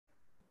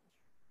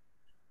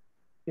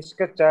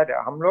किसके चार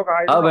हम लोग I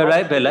Oh, don't know how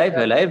many we're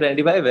chats. live,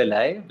 Randy bhai, we're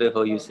live.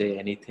 Before you say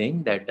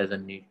anything, that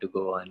doesn't need to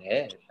go on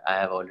air. I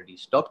have already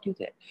stopped you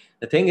there.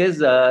 The thing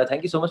is,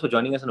 thank you so much for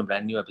joining us on a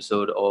brand new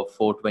episode of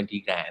 420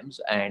 grams.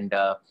 And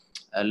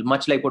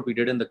much like what we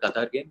did in the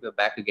Qatar game, we're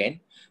back again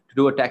to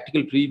do a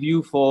tactical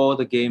preview for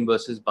the game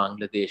versus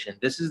Bangladesh.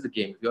 And this is the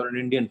game. If you're an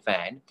Indian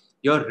fan,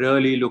 you're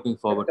really looking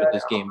forward to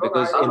this game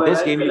because in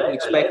this game you can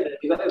expect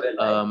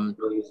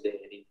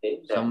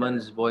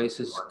someone's voice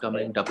is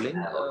coming doubling.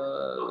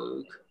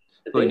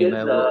 कोई नहीं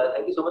मैं वो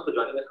thank you so much for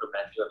joining us for a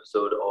brand new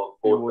episode of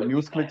ये वो 420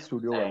 news click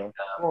studio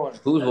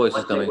वाला whose voice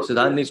is coming?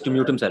 Siddhant needs to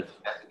mute himself.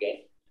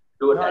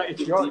 No,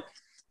 it's yours.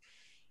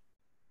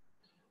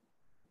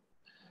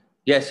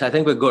 Yes, I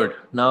think we're good.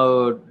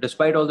 Now,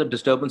 despite all the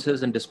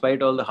disturbances and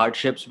despite all the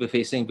hardships we're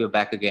facing, we're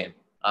back again.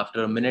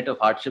 After a minute of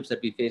hardships that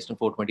we faced in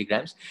 420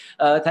 grams.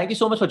 Thank you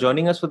so much for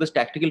joining us for this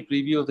tactical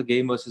preview of the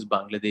game versus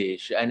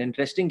Bangladesh. An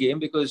interesting game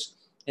because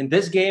in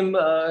this game,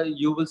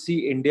 you will see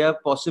India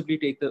possibly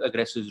take the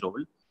aggressor's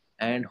role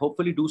and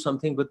hopefully do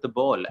something with the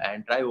ball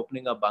and try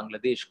opening up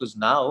Bangladesh, because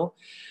now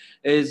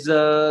is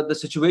the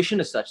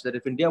situation is such that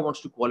if India wants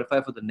to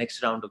qualify for the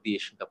next round of the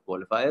Asian Cup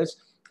qualifiers,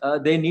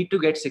 they need to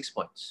get 6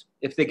 points.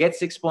 If they get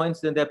 6 points,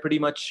 then they're pretty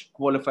much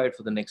qualified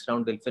for the next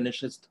round. They'll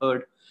finish as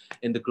third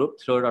in the group,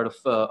 third out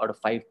of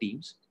 5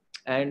 teams.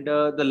 And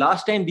the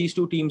last time these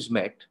two teams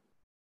met,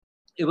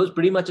 it was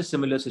pretty much a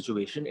similar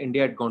situation.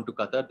 India had gone to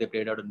Qatar, they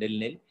played out a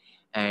 0-0,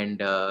 and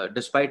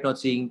despite not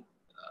seeing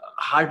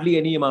hardly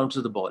any amounts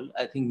of the ball,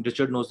 I think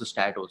Richard knows the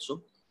stat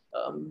also.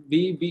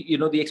 We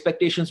the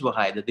expectations were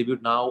high that they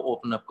would now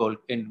open up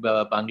in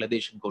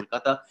Bangladesh and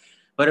Kolkata,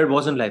 but it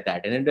wasn't like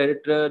that, and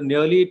it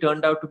nearly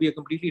turned out to be a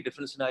completely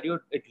different scenario.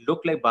 It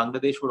looked like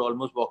Bangladesh would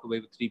almost walk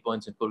away with 3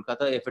 points in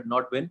Kolkata if it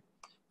not been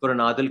for an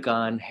Adil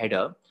Khan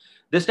header.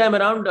 This time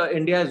around,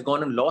 India has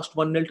gone and lost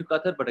 1-0 to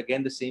Qatar, but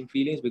again, the same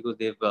feelings because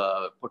they've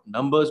put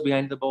numbers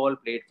behind the ball,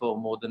 played for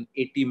more than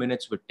 80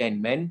 minutes with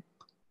 10 men.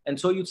 And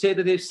so you'd say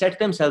that they've set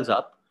themselves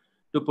up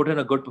to put in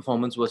a good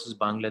performance versus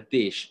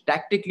Bangladesh.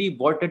 Tactically,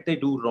 what did they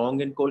do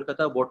wrong in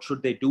Kolkata? What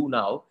should they do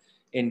now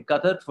in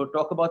Qatar? For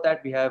talk about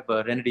that, we have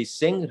Renedy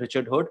Singh,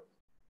 Richard Hood,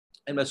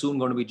 and we're soon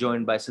going to be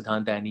joined by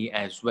Siddhant Annie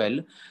as well.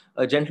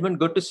 Gentlemen,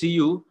 good to see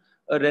you.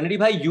 Renedy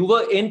bhai, you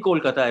were in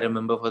Kolkata, I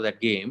remember, for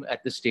that game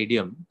at the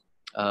stadium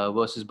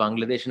versus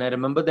Bangladesh. And I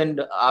remember then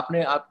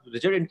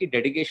Richard, इनकी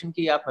dedication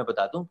की आप मैं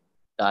बता दूं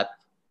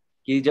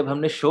कि जब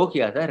हमने show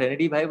किया था,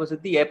 Renedy bhai was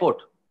at the airport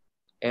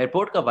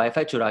का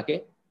वाईफाई चुरा के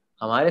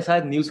हमारे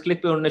साथ न्यूज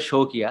क्लिक पे उन्होंने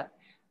शो किया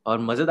और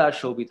मजेदार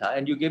शो भी था.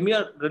 And you give me a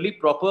really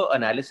proper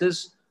analysis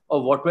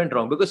of what went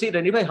wrong, because सी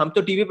रेनी भाई, हम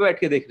तो टीवी पे बैठ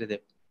के देख रहे थे.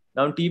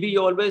 Now on TV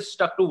you always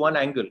stuck to one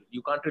angle,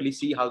 you can't really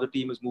see how the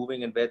team is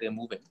moving and where they are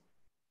moving.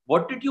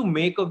 What did you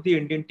make of the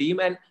Indian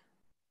team and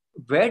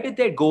where did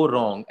they go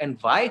wrong, and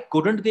why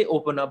couldn't they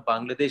open up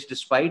Bangladesh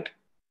despite,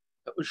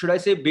 should I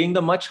say, being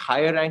the much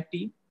higher ranked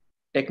team,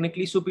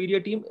 technically superior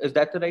team? Is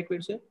that the right way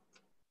to say?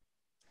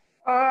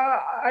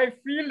 I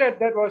feel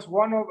that was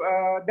one of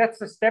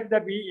that's a step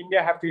that we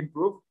India have to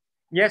improve.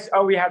 Yes,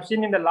 we have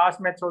seen in the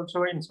last match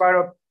also, in spite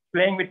of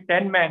playing with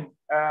 10 men,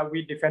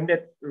 we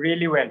defended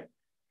really well.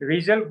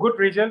 Good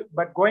result,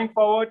 but going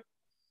forward,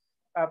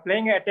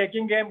 playing an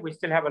attacking game, we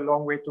still have a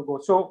long way to go.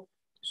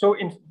 So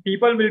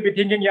people will be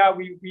thinking, yeah,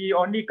 we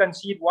only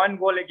concede 1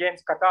 goal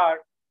against Qatar,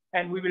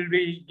 and we will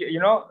be,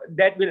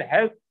 that will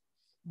help.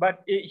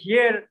 But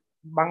here,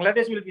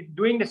 Bangladesh will be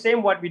doing the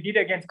same what we did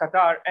against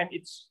Qatar, and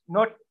it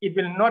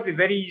will not be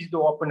very easy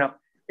to open up.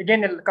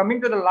 Again, coming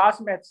to the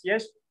last match,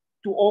 yes,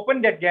 to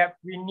open that gap,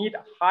 we need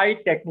high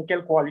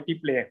technical quality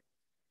player.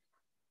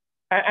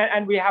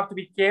 And we have to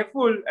be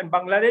careful, and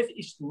Bangladesh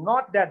is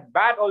not that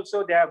bad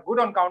also. They are good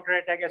on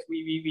counter-attack, as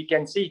we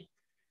can see.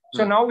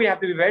 So now we have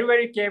to be very,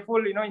 very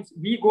careful.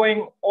 We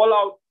going all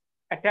out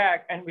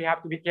attack, and we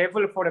have to be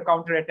careful for the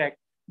counter-attack.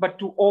 But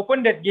to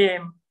open that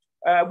game,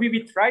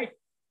 we tried.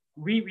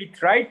 We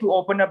tried to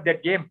open up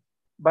that game.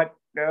 But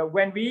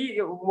when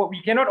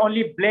we cannot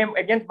only blame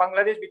against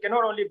Bangladesh, we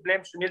cannot only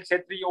blame Sunil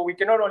Chhetri, or we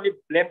cannot only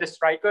blame the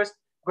strikers,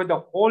 because the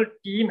whole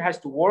team has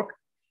to work.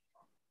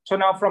 So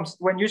now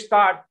when you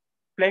start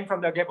playing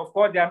from the gap, of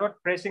course, they are not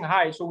pressing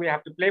high. So we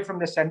have to play from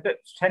the center.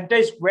 Center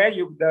is where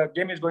the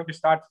game is going to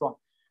start from.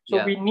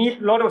 So we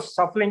need a lot of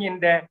shuffling in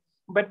there.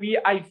 But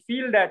I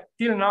feel that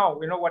till now,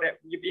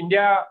 if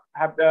India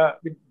have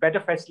with better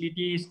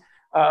facilities,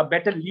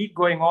 better league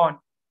going on,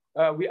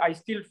 I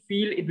still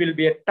feel it will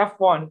be a tough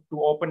one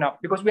to open up,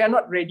 because we are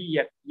not ready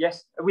yet.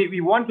 Yes,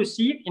 we want to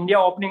see India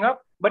opening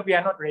up, but we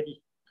are not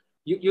ready.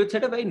 You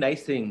said a very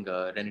nice thing,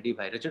 Renedy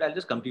bhai. Richard, I'll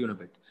just come to you in a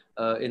bit.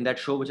 In that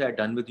show which I had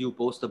done with you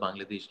post the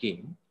Bangladesh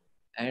game,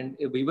 and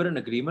we were in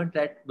agreement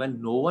that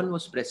when no one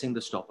was pressing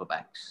the stopper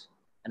backs,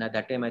 and at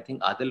that time I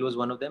think Adil was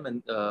one of them,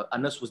 and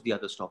Anas was the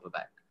other stopper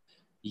back.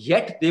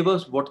 Yet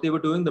what they were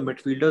doing, the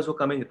midfielders were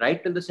coming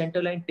right till the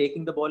center line,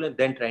 taking the ball and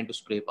then trying to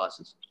spray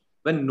passes.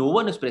 When no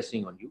one is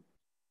pressing on you,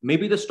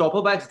 maybe the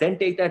stopper backs then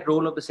take that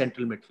role of the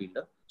central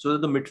midfielder, so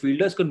that the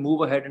midfielders can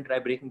move ahead and try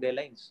breaking their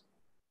lines.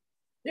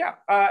 Yeah,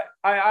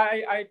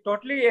 I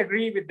totally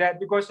agree with that,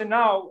 because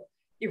now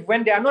if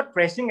when they are not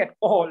pressing at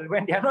all,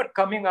 when they are not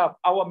coming up,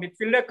 our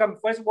midfielder come.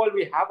 First of all,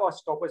 we have our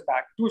stoppers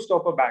back, two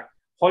stopper back,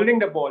 holding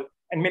the ball,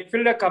 and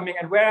midfielder coming.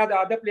 And where are the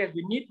other players?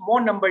 We need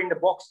more number in the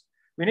box.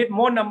 We need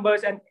more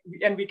numbers, and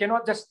we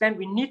cannot just stand.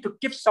 We need to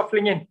keep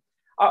shuffling in.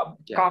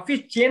 काफी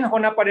change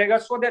होना पड़ेगा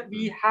so that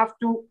we have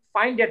to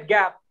find that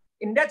gap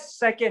in that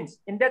seconds.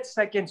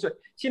 So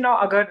see now,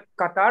 अगर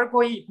कतार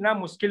को ही इतना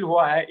मुश्किल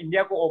हुआ है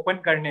इंडिया को ओपन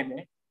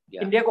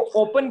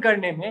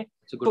करने में,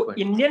 तो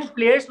इंडियन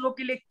प्लेयर्स लोग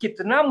के लिए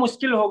कितना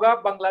मुश्किल होगा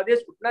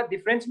बांग्लादेश उतना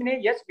डिफरेंस भी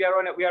नहीं. Yes, we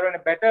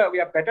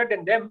are better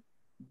than them,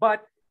 but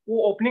वो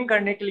ओपनिंग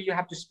करने के लिए you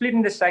have to split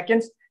in the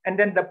seconds, and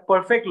then the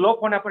perfect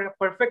lock होना पड़ेगा,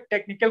 perfect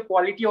technical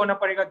quality होना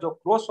पड़ेगा, जो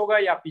क्रॉस होगा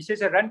या पीछे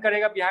से रन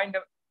करेगा behind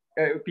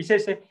पीछे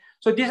से.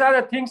 So these are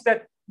the things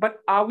that, but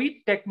are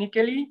we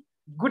technically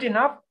good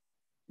enough?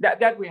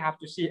 That we have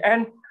to see.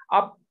 And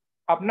अब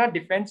अपना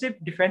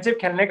डिफेंसिव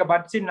खेलने के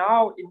बाद, see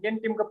now इंडियन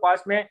टीम के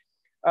पास में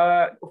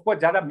ऊपर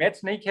ज्यादा मैच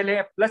नहीं खेले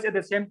हैं, plus at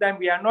the same time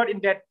we are not in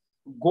that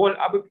goal.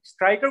 अब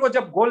स्ट्राइकर को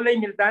जब गोल नहीं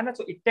मिलता है ना,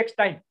 so it takes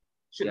time.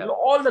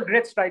 All the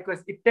great strikers,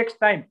 it takes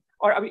time.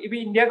 और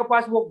अभी इंडिया के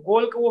पास वो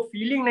गोल का वो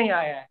फीलिंग नहीं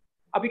आया है.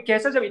 अभी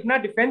कैसा, जब इतना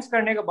डिफेंस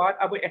करने के बाद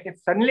अब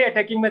सडनली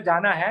अटैकिंग में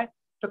जाना है,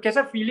 तो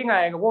कैसा फीलिंग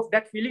आएगा? वो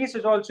that feeling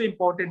is also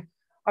important.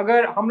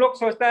 अगर हम लोग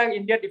सोचता है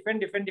इंडिया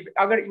डिफेंड,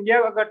 अगर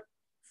इंडिया अगर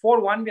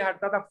 4-1 भी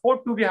हारता था,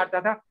 4-2 भी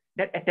हारता था,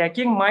 दैट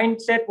अटैकिंग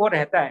माइंडसेट वो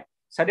रहता है.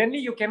 Suddenly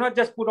you cannot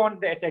just put on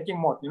the attacking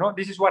mode. You know,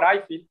 this is what I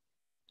feel.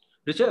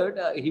 Richard,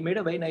 he made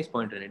a very nice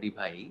point, Renedy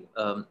bhai.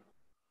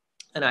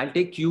 And I'll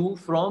take you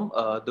from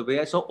the way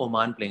I saw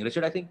Oman playing.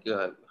 Richard, I think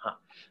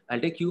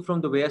I'll take you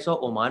from the way I saw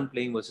Oman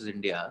playing versus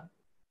India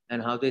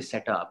and how they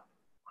set up.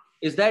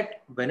 Is that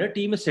when a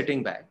team is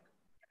sitting back,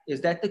 is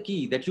that the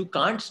key? That you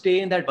can't stay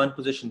in that one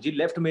position. Ji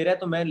left मेरा है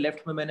तो मैं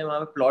left में मैंने वहाँ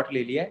पे plot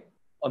ले लिया है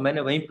और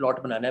मैंने वहीं plot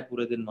बनाना है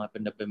पूरे दिन वहाँ पे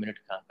 90 मिनट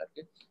काम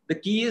करके. The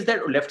key is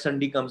that left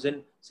suddenly comes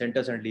in,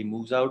 center suddenly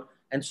moves out,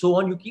 and so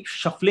on. You keep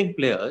shuffling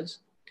players,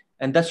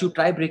 and thus you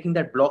try breaking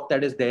that block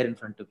that is there in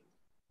front of you.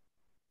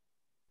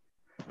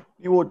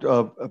 वो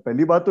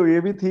पहली बात तो ये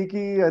भी थी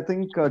कि I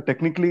think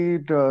technically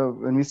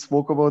when we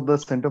spoke about the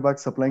center back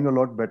supplying a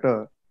lot better,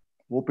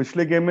 वो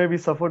पिछले गेम में भी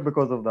suffered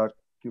because of that,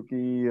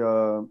 क्योंकि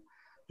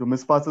जो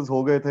मिस पासेस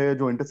हो गए थे,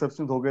 जो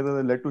इंटरसेप्शंस हो गए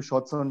थे, led to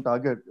shots on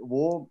target.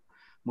 वो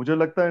मुझे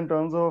लगता है in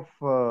terms of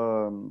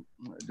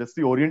just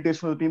the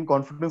orientation of the team,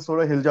 confidence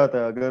थोड़ा हिल जाता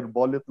है अगर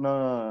बॉल इतना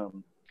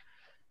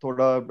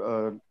थोड़ा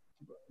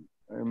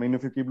I mean,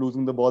 if you keep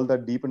losing the ball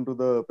that deep into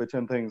the pitch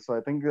and things. So I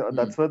think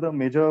that's where the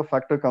major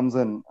factor comes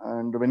in.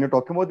 And when you're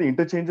talking about the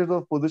interchanges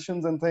of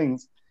positions and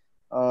things,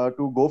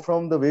 to go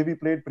from the way we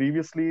played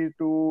previously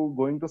to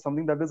going to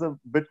something that is a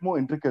bit more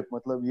intricate,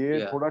 मतलब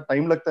ये थोड़ा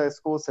time लगता है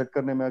इसको set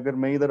करने में. अगर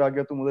मैं इधर आ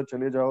गया तुम उधर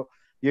चले जाओ,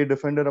 ये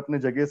डिफेंडर अपने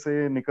जगह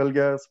से निकल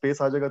गया,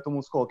 स्पेस आ जाएगा, तुम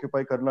उसको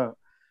ऑक्यूपाई करना.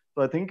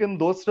 तो I think in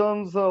those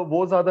terms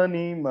वो ज्यादा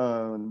नहीं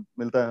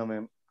मिलता है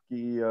हमें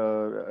कि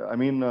I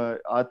mean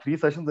are 3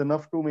 sessions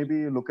enough to maybe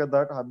look at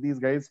that? Have these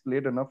guys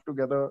played enough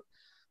together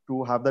to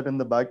have that in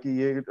the back कि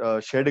ये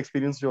shared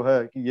experience जो है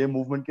कि ये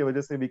movement की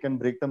वजह से we can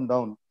break them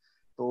down.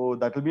 So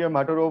that will be a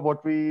matter of what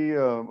we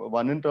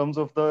one in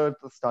terms of the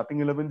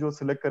starting 11 जो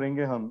select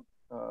करेंगे हम,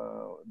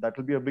 that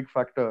will be a big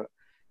factor.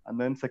 And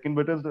then second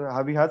bit is,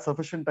 have we had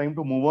sufficient time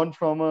to move on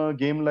from a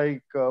game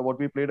like what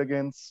we played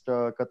against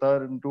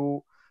Qatar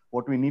into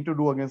what we need to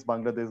do against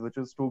Bangladesh, which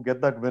is to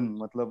get that win.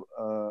 मतलब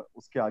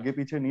उसके आगे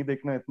पीछे नहीं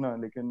देखना इतना,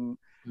 लेकिन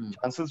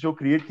chances जो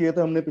create किए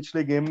थे हमने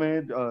पिछले game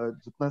में,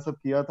 जितना सब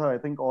किया था, I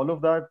think all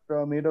of that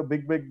made a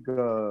big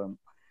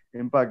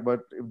impact.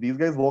 But if these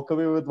guys walk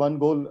away with one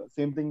goal,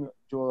 same thing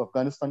जो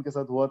अफगानिस्तान के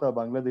साथ हुआ था,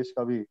 बांग्लादेश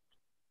का भी,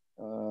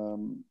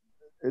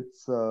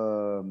 it's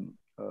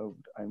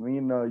I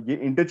mean ये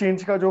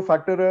interchange का जो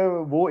factor है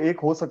वो एक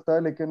हो सकता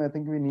है, लेकिन I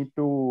think we need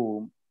to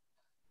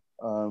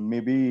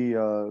maybe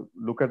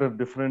look at a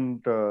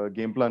different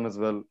game plan as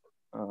well,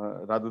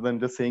 rather than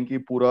just saying कि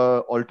पूरा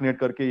alternate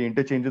करके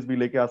interchanges भी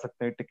लेके आ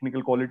सकते हैं,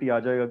 technical quality आ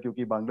जाएगा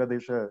क्योंकि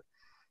बांग्लादेश है.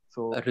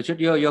 So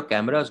Richard, your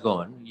camera is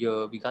gone.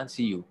 We can't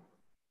see you.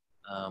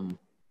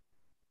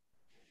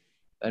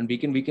 And we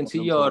can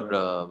see your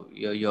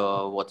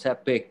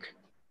WhatsApp pic,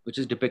 which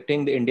is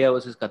depicting the India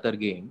versus Qatar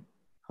game.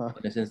 In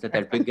the sense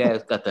that big guy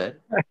is Qatar,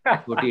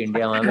 छोटी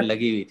India वहाँ पे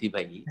लगी हुई थी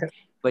भाई.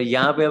 पर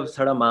यहाँ पे अब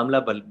थोड़ा मामला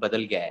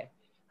बदल गया है.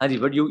 हाँ जी,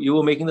 but you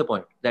were making the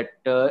point that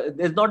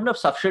there's not enough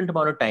sufficient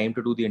amount of time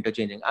to do the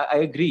interchanging. I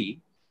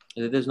agree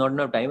that there's not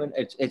enough time, and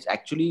it's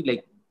actually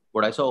like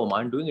what I saw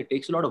Oman doing. It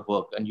takes a lot of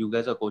work, and you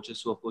guys are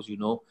coaches, so of course you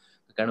know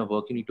the kind of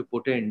work you need to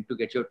put in to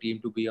get your team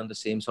to be on the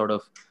same sort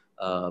of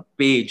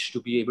page,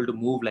 to be able to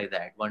move like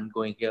that, one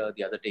going here,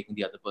 the other taking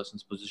the other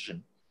person's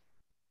position.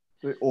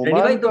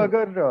 Oman का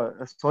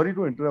अगर sorry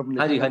to interrupt,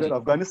 अगर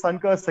अफगानिस्तान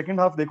का second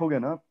half देखोगे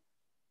ना,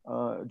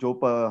 जो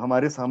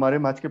हमारे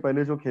match के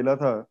पहले जो खेला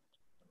था,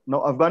 now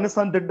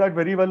Afghanistan did that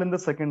very well in the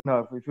second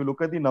half. If you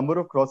look at the number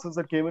of crosses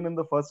that came in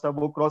the first half,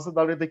 वो crosses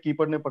डाल रहे थे,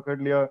 कीपर ने पकड़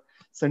लिया,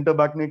 सेंटर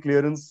बैक ने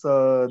क्लियरेंस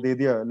दे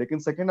दिया, लेकिन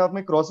सेकंड हाफ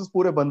में crosses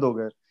पूरे बंद हो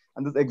गए.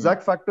 And this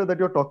exact factor that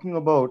you're talking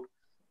about,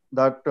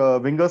 that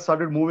wingers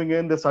started moving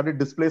in, they started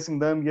displacing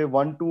them. ये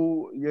 1-2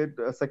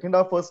 ये second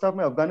half first half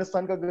में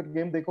अफगानिस्तान का अगर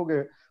गेम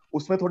देखोगे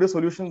उसमें थोड़े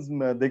solutions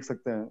देख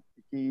सकते हैं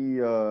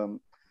कि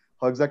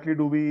how exactly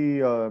do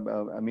we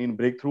I mean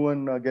break through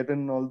and get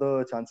in all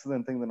the chances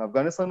and things. And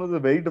Afghanistan was a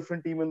very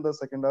different team in the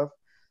second half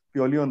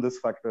purely on this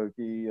factor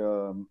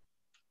कि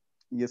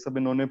ये सब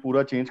इन्होंने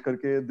पूरा change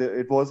करके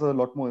it was a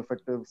lot more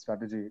effective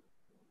strategy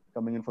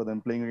coming in for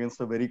them, playing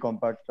against a very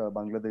compact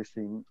Bangladesh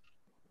team.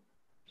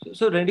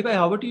 So Randy bhai,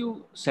 how would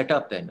you set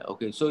up then?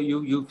 Okay, so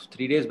you've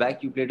 3 days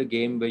back you played a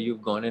game where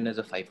you've gone in as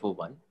a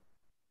 5-4-1.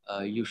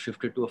 You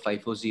shifted to a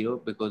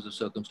 5-4-0 because of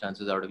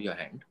circumstances out of your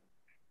hand,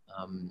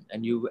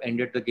 and you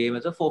ended the game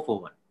as a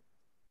 4-4-1.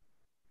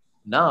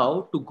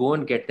 Now to go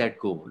and get that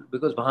goal,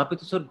 because वहाँ पे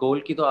तो sir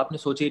गोल की तो आपने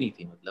सोची नहीं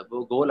थी, मतलब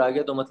वो गोल आ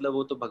गया तो मतलब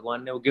वो तो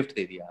भगवान ने वो गिफ्ट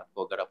दे दिया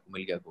आपको अगर आपको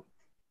मिल गया गोल.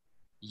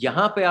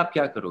 यहाँ पे आप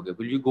क्या करोगे?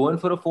 Will you go in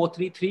for a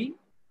 4-3-3?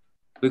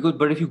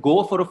 But if you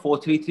go for a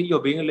 4-3-3, you're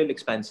being a little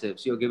expensive.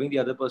 So you're giving the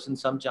other person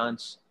some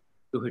chance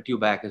to hit you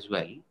back as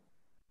well.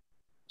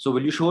 So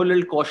will you show a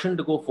little caution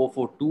to go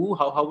 4-4-2?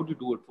 How would you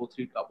do it?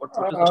 4-3? What is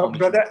the formation?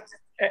 Brother,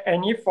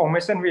 any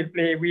formation we'll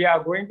play, we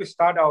are going to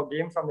start our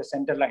game from the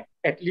center line,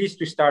 at least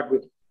to start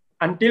with.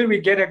 Until we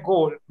get a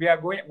goal, we are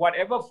going,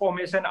 whatever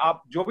formation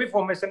up, jo bhi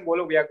formation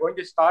bolo, we are going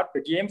to start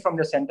the game from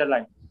the center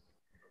line.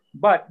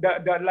 But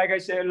like I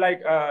said,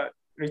 like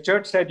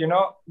Richard said,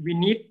 we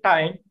need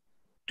time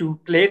to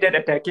play that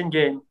attacking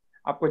game.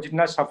 आपको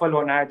जितना सफल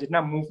होना है,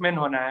 जितना movement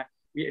होना है,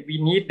 we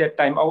need that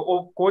time.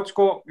 और coach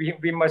को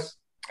we must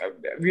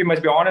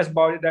be honest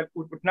about it that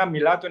उतना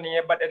मिला तो नहीं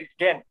है, but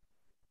again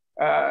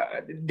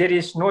there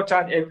is no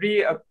chance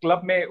every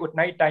club में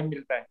उतना ही time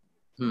मिलता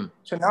है.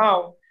 So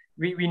now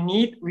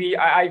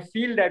I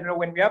feel that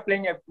when we are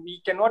playing,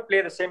 we cannot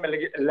play the same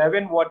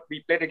 11 what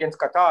we played against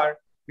Qatar.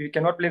 We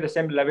cannot play the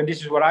same 11.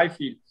 This is what I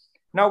feel.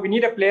 Now we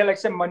need a player like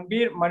say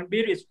Manbir.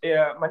 Manbir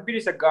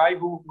is a guy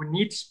who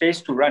needs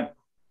space to run.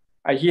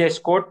 He has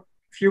scored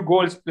few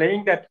goals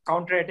playing that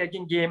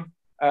counter-attacking game.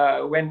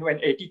 When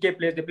ATK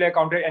plays, they play a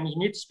counter, and he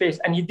needs space.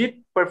 And he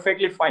did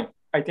perfectly fine.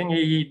 I think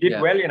he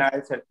did well in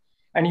ISL,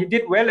 and he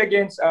did well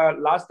against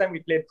last time we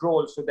played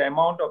Rolls. So the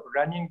amount of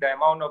running, the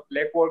amount of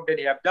leg work that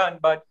he have done,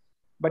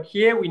 but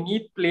here we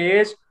need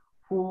players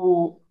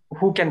who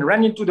can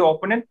run into the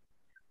opponent,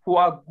 who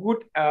are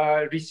good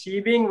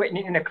receiving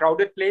in a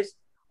crowded place,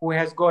 who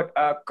has got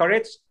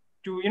courage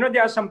to,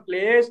 there are some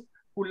players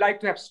who like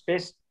to have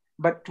space,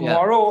 but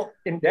tomorrow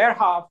in their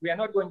half, we are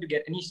not going to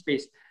get any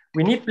space.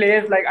 We need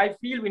players like, I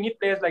feel we need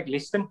players like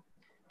Liston.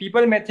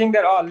 People may think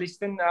that,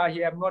 Liston, he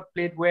have not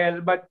played well,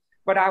 but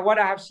what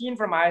I have seen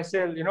from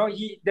ISL,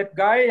 that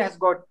guy has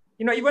got,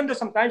 even though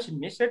sometimes he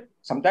miss it,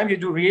 sometimes he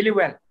do really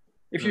well.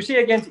 If you see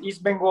against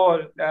East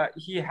Bengal,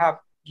 he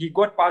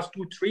got past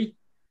 2-3.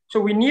 So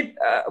we need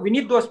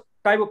those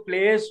type of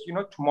players,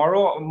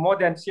 tomorrow more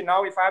than, see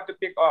now if I have to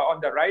pick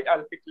on the right,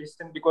 I'll pick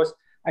Liston because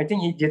I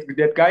think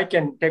that guy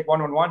can take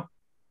one-on-one.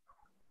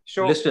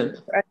 So Liston.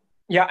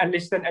 And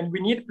Liston. And we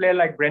need a player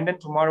like Brendan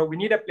tomorrow. We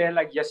need a player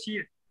like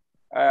Yasir.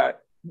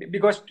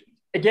 Because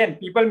again,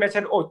 people may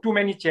say, too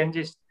many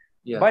changes.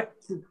 Yeah. But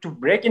to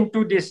break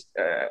into this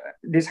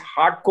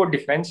hardcore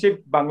defensive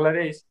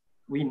Bangladesh,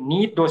 we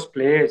need those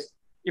players.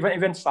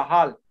 Even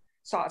Sahal.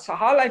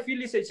 Sahal, I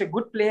feel is a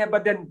good player,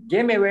 but then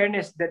game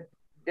awareness,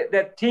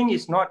 that thing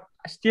is not,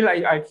 still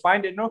I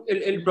find it,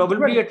 It'll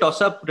probably be a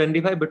toss-up, Randy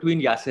bhai, between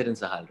Yasir and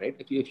Sahal, right?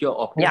 If you're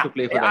opting to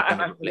play for that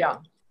kind of player. Yeah.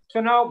 So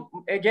now,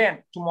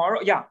 again, tomorrow,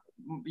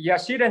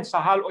 Yasir and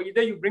Sahal, or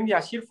either you bring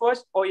Yasir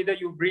first, or either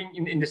you bring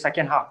in the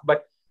second half.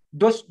 But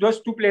those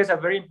two players are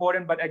very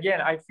important. But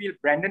again, I feel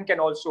Brandon can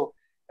also.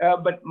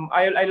 But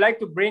I like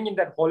to bring in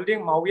that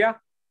holding Mawia,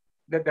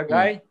 the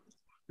guy,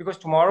 because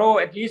tomorrow,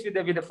 at least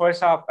with the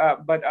first half,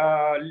 but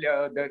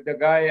the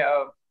guy,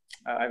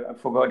 I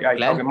forgot.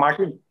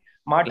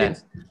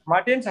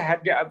 Martins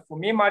had, for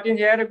me, Martins,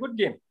 he had a good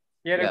game.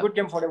 He had a good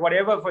game for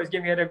his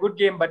game. He had a good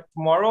game. But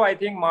tomorrow, I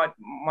think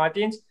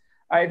Martins,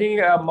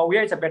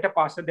 Mawia is a better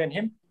passer than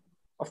him.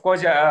 Of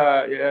course,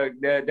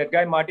 that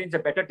guy Martins is a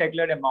better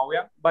tackler than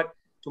Mawia. But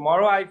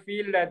tomorrow, I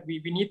feel that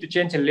we need to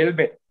change a little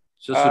bit.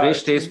 So Suresh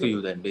stays for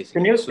you then,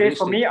 basically. Sunil stays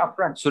for me up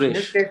front.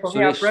 Suresh stays for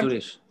me up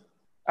front.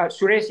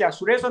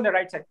 Suresh on the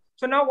right side.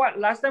 So now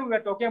last time we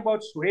were talking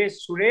about Suresh.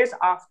 Suresh,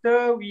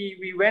 after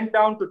we went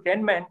down to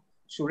 10 men,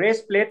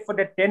 Suresh played for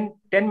the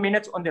 10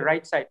 minutes on the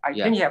right side. I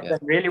think he have done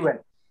really well.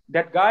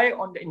 That guy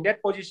in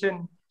that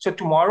position. So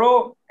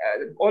tomorrow,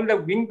 all the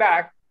wing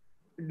back,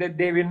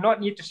 they will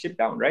not need to sit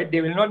down, right? They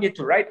will not need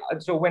to ride.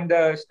 So when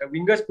the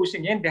wingers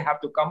pushing in, they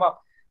have to come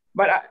up.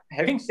 But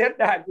having said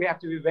that, we have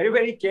to be very,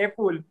 very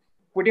careful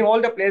putting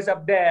all the players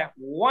up there.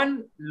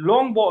 One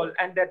long ball,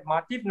 and that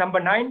Matif, number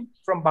 9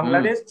 from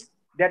Bangladesh,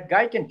 that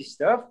guy can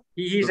disturb.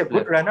 He is a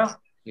good runner.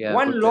 Yeah,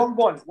 one long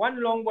ball,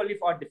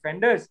 if our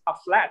defenders are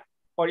flat,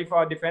 or if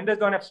our defenders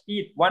don't have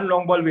speed, one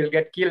long ball will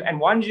get killed,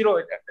 and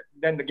 1-0,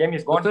 then the game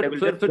is gone.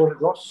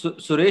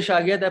 Suresh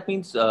Agya, that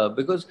means,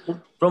 because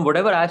from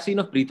whatever I've seen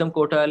of Pritham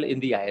Kotal in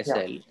the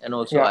ISL and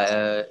also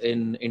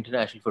in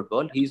international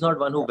football, he's not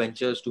one who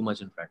ventures too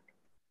much in front.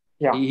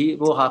 Yeah.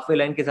 वो halfway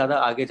line के ज़्यादा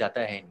आगे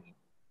जाता है नहीं.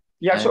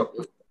 Yeah.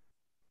 And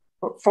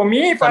So for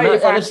me, if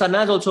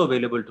Sana is also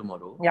available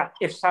tomorrow. Yeah,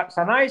 if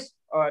Sana is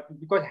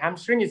because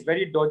hamstring is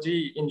very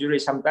dodgy injury.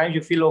 Sometimes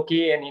you feel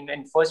okay, and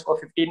in first or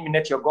 15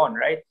 minutes you're gone,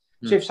 right?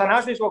 So if Sana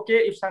is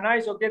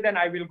okay, then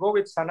I will go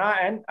with Sana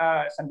and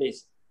Sandesh.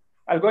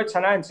 I'll go with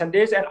Sana and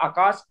Sandesh and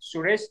Akash,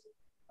 Suresh.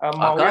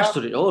 Akash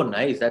Suresh, oh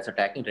nice, that's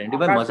attacking. Randy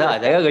भाई मजा आ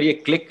जाएगा अगर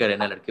ये click करे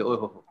ना लड़के.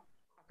 Oh.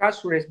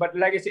 Akash Suresh, but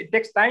like I said, it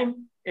takes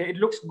time. It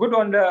looks good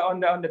on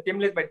the team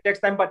list, but it takes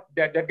time. But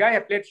that guy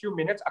has played few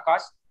minutes,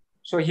 Akash,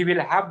 so he will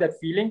have that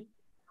feeling.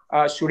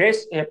 Suresh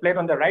played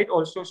on the right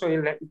also,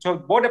 so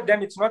both of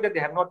them. It's not that they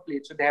have not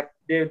played, so they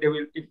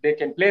will, if they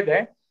can play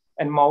there.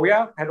 And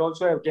Mauya had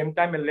also a game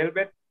time a little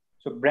bit.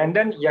 So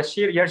Brandon,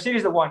 Yashir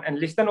is the one, and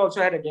Liston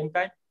also had a game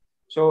time.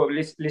 So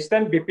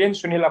Liston, Bipin,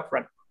 Sunil up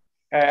front,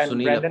 and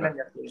Sunil Brandon and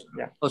Yashir.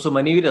 Yeah. Oh, so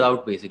Manveer is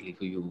out basically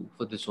for you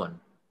for this one.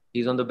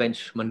 He's on the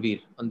bench,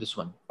 Manveer, on this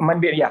one.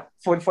 Manveer, yeah,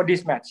 for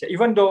this match.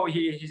 Even though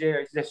he's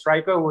a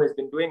striker who has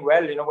been doing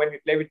well, when we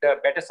play with the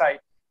better side,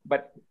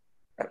 but.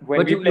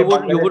 Would you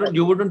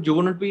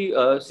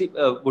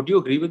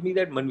agree with me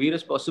that Manveer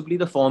is possibly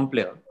the form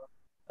player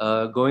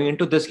going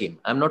into this game?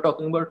 I'm not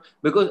talking about,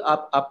 because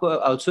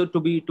also to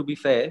be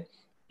fair,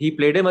 he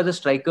played him as a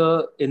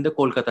striker in the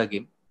Kolkata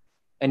game,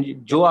 and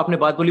जो आपने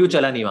बात बोली वो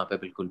चला नहीं वहाँ पे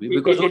बिल्कुल भी,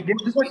 because he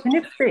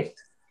needs space.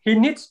 He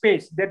needs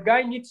space. That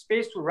guy needs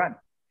space to run.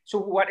 So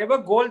whatever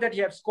goal that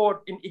he has scored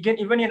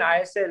even in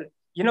ISL,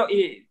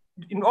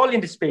 in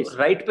the space.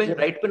 Right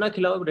पे ना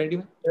खिलाओ Randy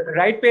में.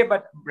 Right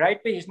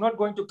pay, he's not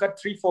going to cut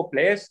 3-4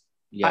 players.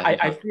 Yeah,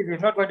 I feel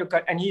he's not going to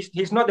cut, and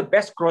he's not the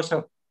best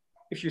crosser.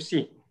 If you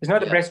see, he's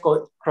not the best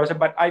crosser.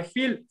 But I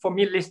feel for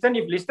me, Liston,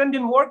 if Liston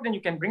didn't work, then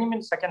you can bring him in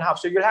the second half.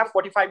 So you'll have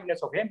 45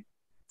 minutes of him.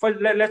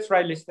 Let's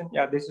try Liston.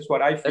 Yeah, this is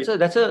what I feel.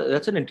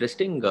 That's an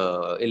interesting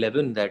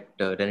 11 that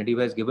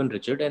Renediva has given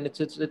Richard, and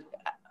it's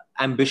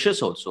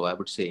ambitious also, I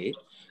would say,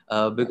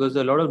 because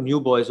a lot of new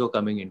boys are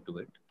coming into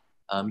it.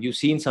 You've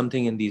seen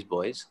something in these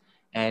boys,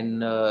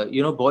 and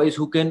boys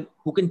who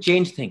can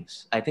change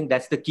things. I think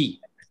that's the key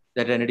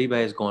that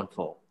Renediva has gone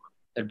for.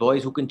 That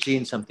boys who can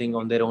change something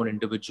on their own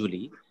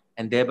individually,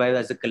 and thereby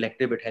as a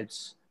collective it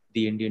helps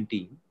the Indian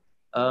team.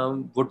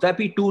 Would that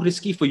be too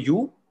risky for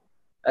you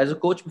as a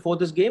coach before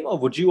this game, or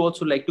would you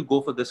also like to go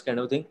for this kind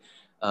of thing?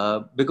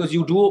 Because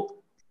you do.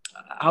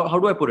 How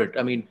do I put it?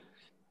 I mean,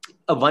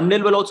 a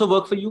 1-0 will also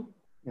work for you.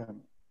 Yeah.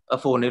 A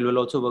 4-0 will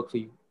also work for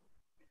you.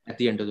 At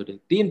the end of the day,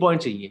 3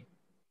 points चाहिए.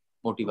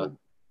 मोटी बात.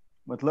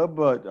 मतलब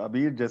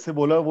अभी जैसे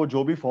बोला वो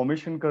जो भी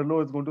फॉर्मेशन कर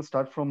लो it's going to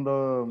start from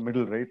the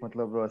middle, right?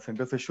 मतलब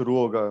सेंटर से शुरू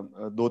होगा.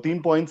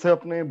 2-3 पॉइंट्स है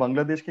अपने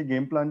बांग्लादेश के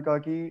गेम प्लान का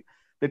कि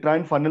they try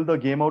and funnel the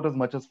game out as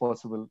much as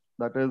possible.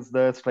 That is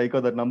the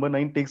striker, that number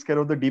 9 takes care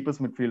of the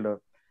deepest midfielder.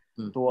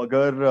 तो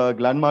अगर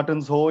ग्लैन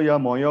मार्टिन्स हो या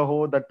मोया हो,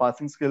 that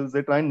passing skills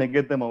they try and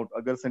negate them out.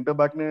 अगर centre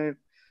back ने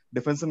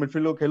defensive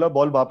midfield को खेला,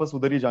 बॉल वापस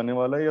उधर ही जाने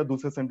वाला है या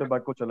दूसरे सेंटर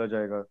बैक को चला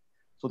जाएगा.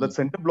 So that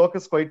center block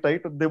is quite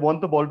tight. They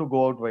want the ball to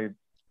go out wide,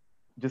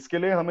 जिसके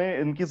लिए हमें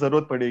इनकी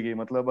जरूरत पड़ेगी.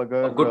 मतलब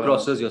अगर good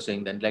crosses you're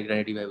saying then, like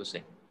Renediva was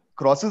saying,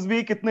 crosses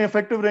भी कितने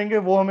इफेक्टिव रहेंगे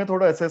वो हमें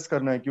थोड़ा असेस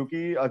करना है,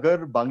 क्योंकि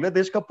अगर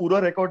बांग्लादेश का पूरा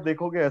रिकॉर्ड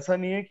देखोगे ऐसा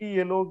नहीं है कि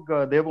ये लोग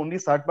they have only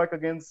set back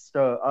against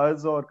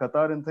us और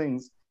कतार and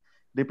things.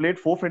 They played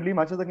 4 friendly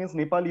matches against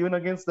Nepal. Even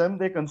against them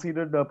they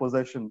conceded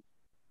possession.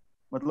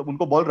 मतलब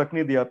उनको बॉल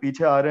रखने दिया,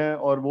 पीछे आ रहे हैं.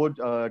 और वो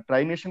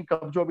ट्राई नेशन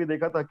कप जो अभी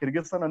देखा था,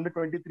 किर्गिस्तान अंडर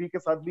 23 के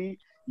साथ भी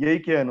यही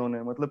किया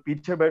इन्होंने. मतलब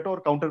पीछे बैठो और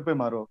काउंटर पे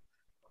मारो.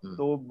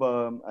 तो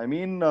I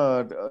mean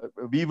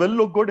we will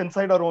look good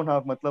inside our own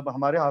half. मतलब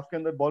हमारे हाफ के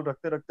अंदर बॉल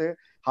रखते रखते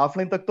हाफ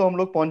लाइन तक तो हम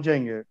लोग पहुंच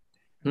जाएंगे,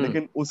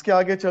 लेकिन उसके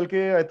आगे चल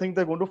के I think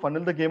they are going to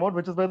funnel the game out,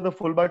 which is where the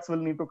full backs will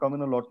need to come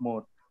in a lot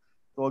more.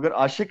 तो अगर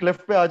आशिक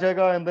लेफ्ट पे आ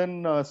जाएगा एंड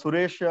देन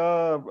सुरेश या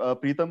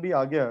प्रीतम भी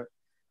आ गया,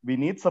 we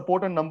need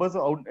support and numbers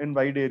out in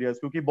wide areas,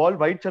 क्योंकि ball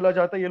wide चला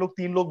जाता है, ये लोग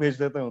 3 लोग भेज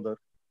देते हैं उधर.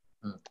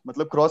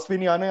 मतलब क्रॉस भी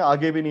नहीं आना है,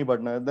 आगे भी नहीं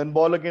बढ़ना है. Then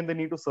ball again they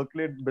need to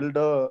circulate, build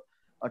a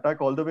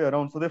attack all the way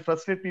around, so they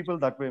frustrate people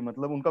that way.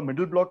 मतलब उनका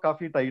मिडिल ब्लॉक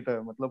काफी टाइट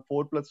है. मतलब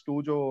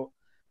 4+2 जो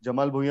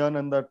Jamal Bhuyan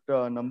and that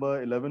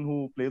number 11 who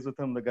plays with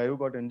him, the guy who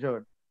got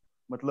injured,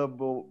 मतलब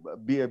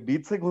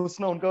बीच से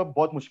घुसना उनका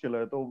बहुत मुश्किल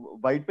है. तो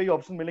वाइड पे ही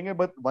ऑप्शन मिलेंगे,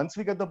 but once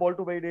we get the ball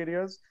to wide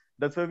areas,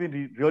 that's where we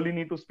really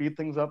need to speed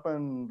things up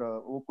and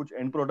वो कुछ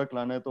एंड प्रोडक्ट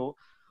लाना है. तो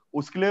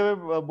उसके लिए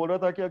बोल रहा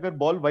था कि अगर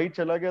बॉल वाइड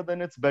चला गया,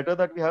 then it's better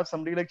that we have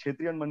somebody like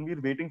Chhetri and Manvir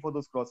waiting for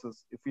those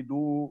crosses if we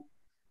do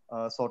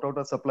sort out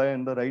a supply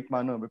in the right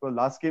manner, because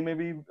last game में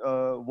भी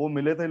वो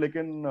मिले थे,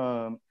 लेकिन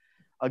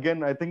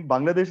again I think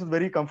Bangladesh is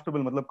very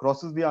comfortable. मतलब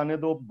crosses भी आने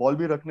दो, बॉल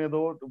भी रखने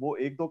दो, वो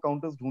 1-2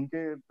 counters ढूंढ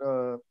के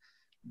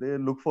they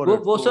look for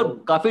it. वो सब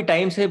काफी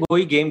टाइम से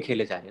वही गेम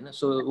खेले जा रहे हैं ना,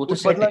 so वो तो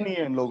बदला नहीं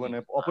है इन लोगों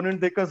ने. ओपोनेंट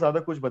देखकर ज्यादा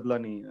कुछ बदला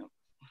नहीं है.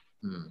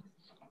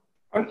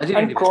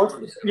 And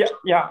crosses,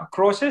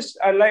 crosses.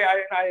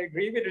 I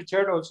agree with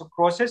Richard also.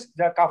 Crosses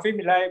काफी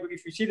मिला है.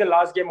 If you see the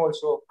last game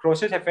also,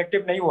 crosses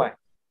effective नहीं हुआ है.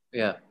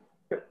 Yeah.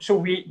 So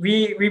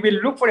we will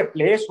look for a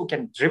place who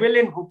can dribble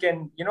in, who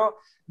can,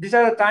 these are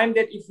the time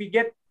that if we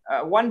get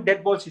one dead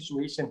ball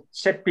situation,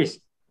 set piece,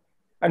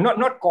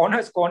 not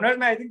corners. Corners,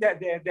 I think that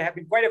they have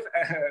been quite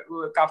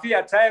काफी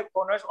अच्छा है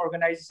corners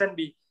organization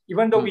भी.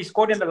 Even though we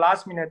scored in the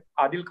last minute,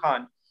 Adil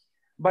Khan,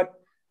 but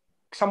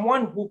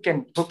someone who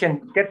can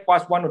get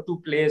past one or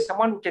two players,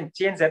 someone who can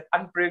change that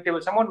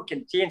unpredictable, someone who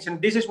can change,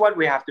 and this is what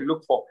we have to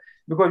look for,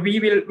 because we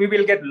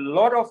will get a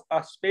lot of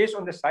space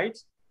on the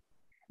sides,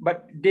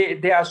 but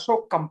they are so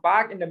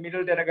compact in the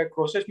middle that अगर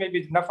crosses में भी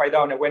इतना फायदा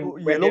होने when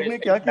ये लोग ने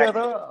क्या किया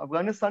था,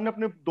 अफगानिस्तान ने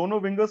अपने दोनों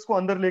विंगर्स को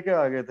अंदर लेके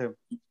आ गए थे,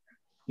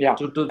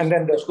 and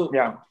then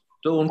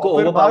तो उनको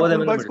ओवरपावर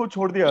देने को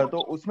छोड़ दिया, तो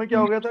उसमें क्या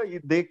हो गया था,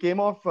 they came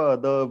off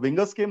the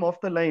wingers came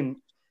off the line.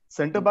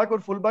 Centre back और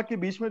फुल बैक के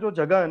बीच में जो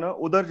जगह है ना,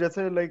 उधर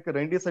जैसे like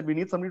Renedy said we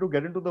need somebody to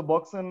get into the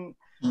box and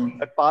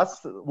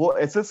pass, वो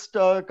असिस्ट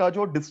का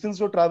जो डिस्टेंस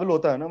जो ट्रैवल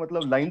होता है ना,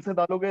 मतलब लाइन से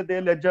डालोगे दे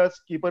लेट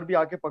जस्ट कीपर भी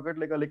आके पकड़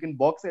लेगा, लेकिन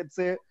बॉक्स एज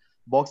से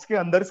बॉक्स के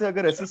अंदर से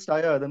अगर असिस्ट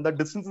आया then the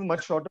distance is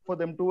much shorter for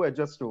them to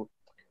adjust to.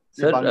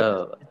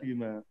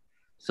 Sir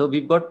so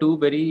we've got two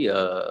very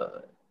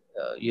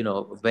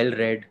well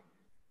read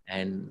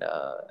and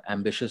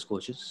ambitious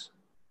coaches,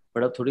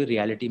 but अब थोड़ी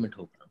रियलिटी में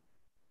ठोक रहा हूं.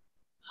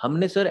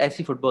 हमने सर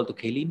ऐसी फुटबॉल तो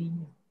खेली नहीं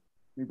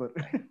है.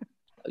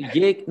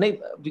 ये नहीं,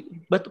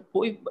 बट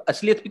कोई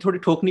असलियत भी थोड़ी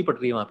ठोकनी पड़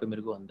रही है वहां पे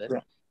मेरे को अंदर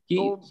कि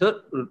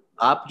सर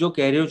आप जो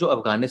कह रहे हो जो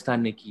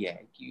अफगानिस्तान ने किया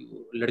है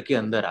कि लड़के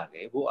अंदर आ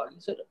गए, वो आगे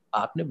सर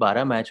आपने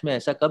 12 मैच में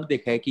ऐसा कब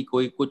देखा है कि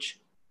कोई कुछ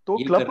तो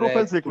क्लब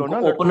प्रोफाइल्स देख लो ना,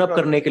 ओपन अप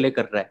करने के लिए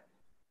कर रहा है.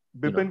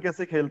 बिपिन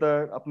कैसे खेलता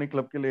है अपने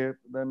क्लब के लिए,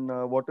 then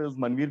what is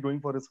Manvir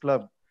doing for his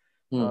club.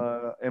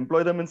 Employ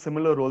them in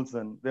similar roles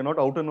then. They're not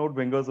out and out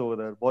wingers over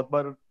there. बहुत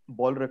बार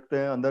बॉल रखते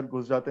हैं, अंदर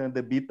घुस जाते हैं,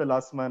 they beat the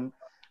last man,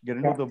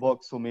 get into the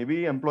box. So maybe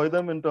employ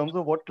them in terms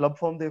of what club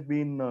form they've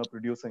been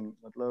producing.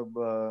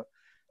 मतलब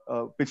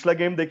पिछला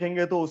game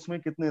देखेंगे तो उसमें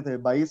कितने थे,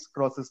 22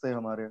 क्रॉसेस थे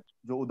हमारे,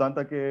 जो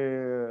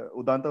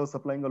Udanta was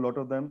supplying a lot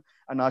of them,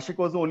 and Ashik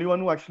was the only one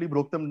who actually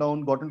broke them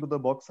down, got into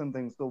the box and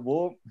things. तो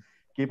वो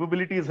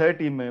capabilities है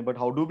टीम में, but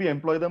how do we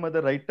employ them at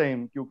the right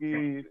time?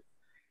 क्योंकि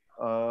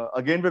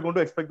again we are going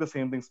to expect the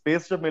same thing.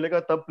 Space जब मिलेगा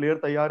तब player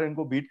तैयार है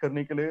इनको बीट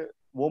करने के लिए,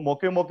 वो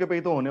मौके पे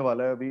ही तो होने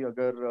वाला है अभी.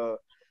 अगर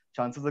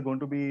chances are going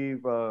to be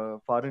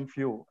far and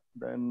few,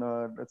 then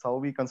that's how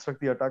we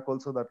construct the attack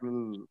also, that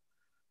will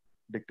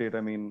dictate.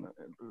 I mean,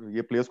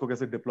 ये players को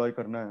कैसे deploy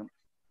करना है.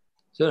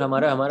 सर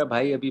हमारा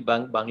भाई अभी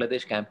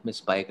बांग्लादेश कैंप में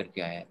स्पाई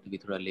करके आया है, अभी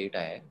थोड़ा लेट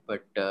आया है,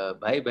 बट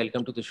भाई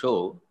welcome to the show.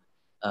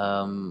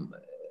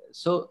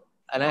 So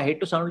and I hate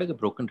to sound like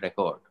a broken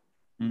record.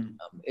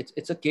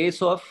 It's a case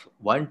of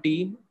one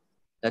team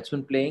that's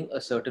been playing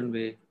a certain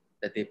way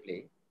that they play,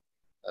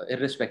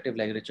 irrespective,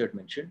 like Richard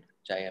mentioned,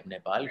 चाहे आप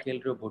नेपाल खेल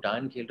रहे हो,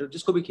 भूटान खेल रहे हो,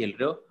 जिसको भी खेल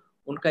रहे हो,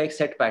 उनका एक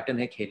सेट पैटर्न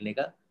है खेलने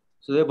का.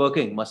 So they're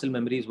working, muscle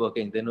memory is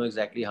working, they know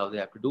exactly how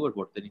they have to do it,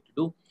 what they need to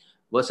do,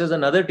 versus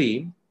another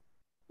team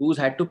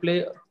who's had to play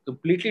a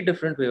completely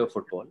different way of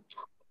football,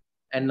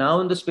 and now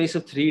in the space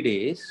of 3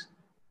 days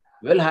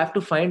we'll have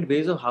to find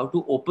ways of how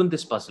to open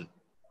this puzzle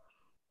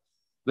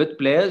with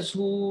players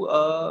who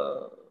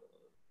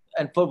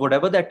and for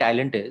whatever their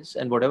talent is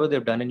and whatever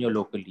they've done in your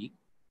local league,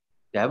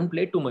 they haven't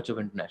played too much of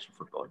international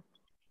football,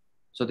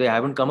 so they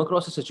haven't come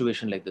across a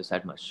situation like this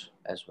that much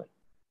as well.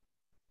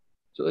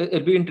 So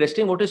it'll be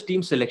interesting what his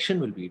team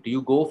selection will be. Do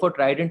you go for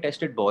tried and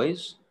tested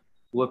boys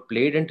who have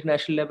played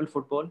international level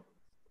football,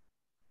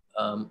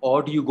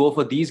 or do you go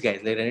for these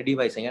guys like Renedy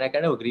was saying, and I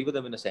kind of agree with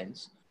them in a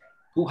sense,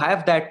 who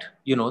have that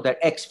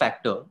that X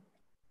factor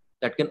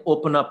that can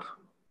open up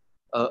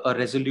a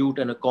resolute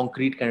and a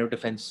concrete kind of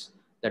defense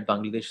that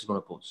Bangladesh is going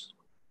to pose?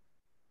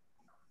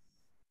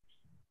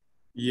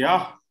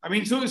 Yeah, I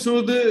mean,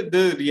 so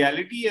the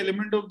reality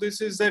element of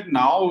this is that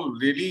now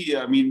really,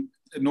 I mean,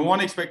 no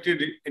one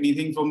expected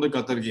anything from the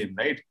Qatar game,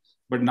 right?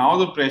 But now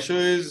the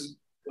pressure is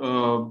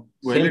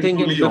same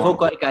thing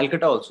before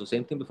Calcutta also.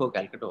 Same thing before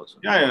Calcutta also.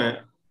 Yeah.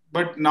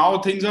 But now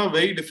things are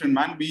very different,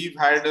 man. We've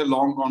had a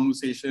long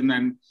conversation,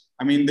 and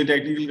I mean, the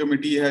technical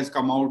committee has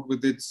come out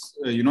with its,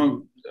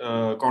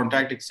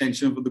 contract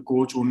extension for the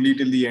coach only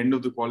till the end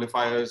of the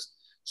qualifiers.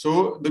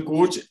 So the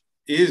coach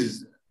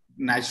is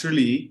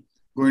naturally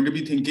going to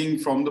be thinking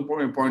from the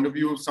point of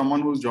view of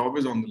someone whose job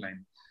is on the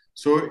line.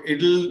 So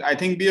it'll, I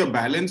think, be a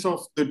balance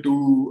of the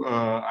two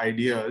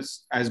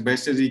ideas as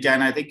best as he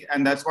can, I think.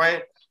 And that's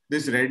why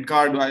this red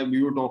card,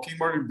 we were talking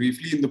about it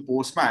briefly in the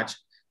post-match,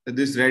 that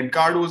this red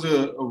card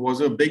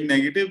was a big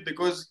negative,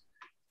 because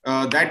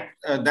that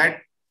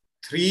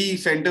 3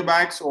 center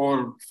backs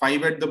or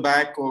 5 at the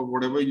back or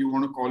whatever you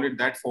want to call it,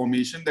 that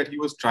formation that he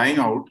was trying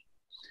out,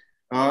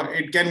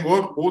 it can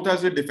work both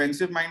as a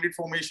defensive-minded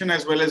formation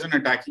as well as an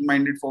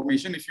attacking-minded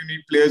formation if you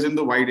need players in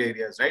the wide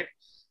areas, right?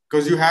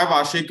 Because you have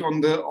Ashik on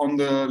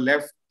the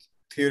left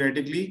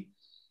theoretically,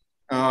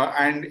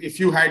 and if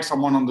you had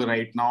someone on the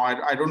right. Now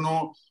I don't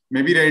know.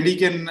 Maybe Randy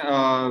can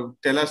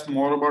tell us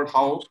more about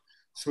how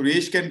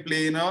Suresh can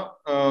play in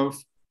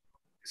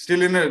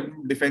still in a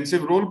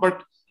defensive role,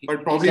 but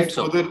probably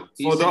further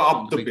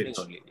up the pitch.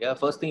 Only. Yeah,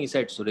 first thing he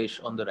said,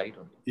 Suresh on the right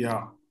only.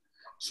 Yeah.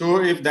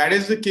 So if that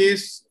is the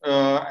case,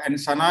 and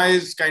Sana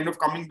is kind of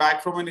coming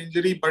back from an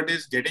injury but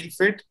is getting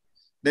fit,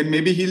 then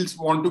maybe he'll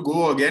want to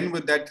go again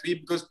with that 3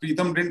 because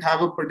Pritham didn't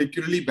have a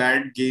particularly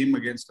bad game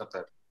against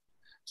Qatar.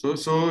 So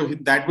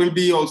that will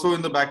be also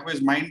in the back of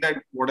his mind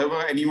that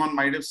whatever anyone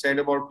might have said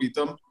about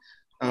Pritham,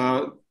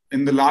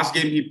 in the last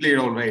game he played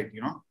all right,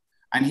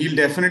 and he'll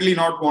definitely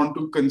not want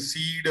to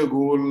concede a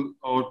goal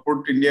or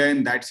put India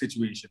in that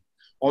situation.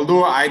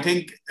 Although I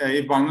think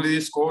if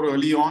Bangladesh score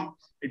early on,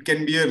 it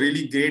can be a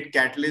really great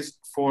catalyst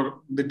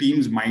for the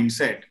team's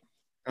mindset,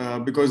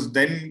 because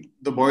then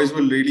the boys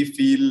will really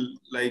feel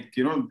like,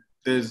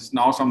 there's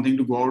now something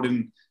to go out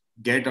and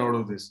get out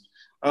of this.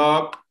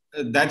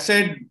 That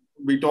said,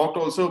 we talked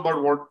also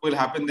about what will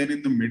happen then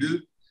in the middle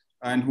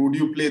and who do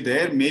you play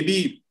there.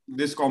 Maybe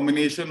this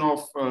combination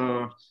of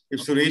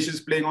if Suresh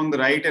is playing on the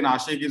right and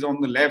Ashik is on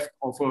the left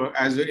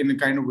in a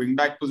kind of wing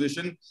back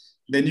position,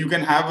 then you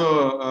can have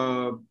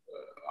a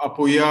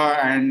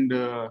Puya and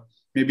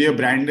maybe a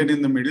Brandon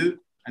in the middle,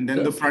 and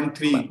then the front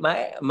 3.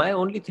 My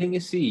only thing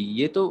is, see,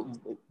 ये तो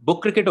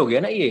book cricket हो गया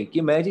ना, ये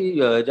कि मैं जी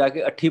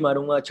जाके 80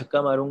 मारूंगा,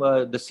 छक्का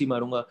मारूंगा, 10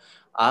 मारूंगा.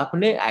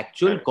 आपने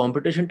एक्चुअल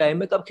कंपटीशन टाइम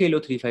में कब खेलो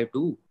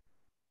 3-5-2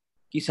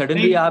 कि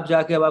सडनली आप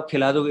जाके अब आप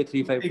खिला दोगे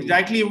 3-5-2?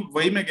 Exactly,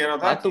 वही मैं कह रहा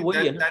था. तो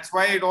वही है ना. That's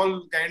why it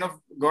all kind of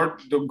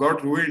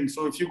got ruined.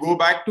 So if you go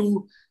back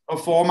to a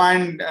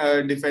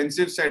 4-man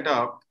defensive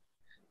setup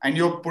and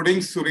you're putting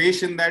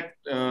Suresh in that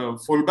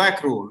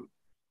fullback role,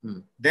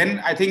 then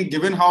I think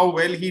given how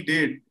well he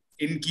did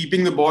in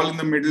keeping the ball in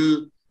the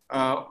middle,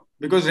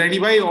 because Reddy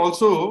Bhai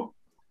also,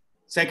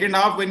 second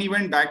half when he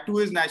went back to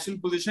his natural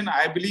position,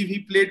 I believe he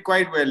played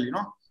quite well.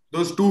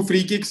 Those 2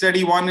 free kicks that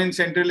he won in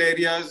central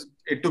areas,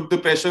 it took the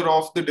pressure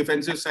off the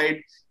defensive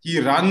side. He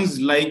runs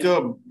like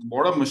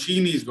what a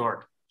machine he's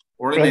got.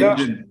 What an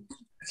engine.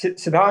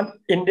 Siddhant,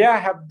 India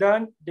have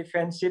done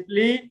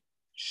defensively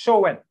so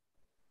well.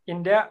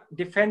 India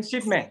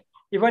defensive में,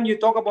 even you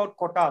talk about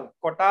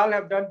Kotal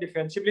have done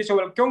defensively so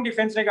well. क्यों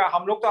defense नहीं कहा?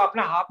 हम लोग तो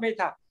अपना हाथ में ही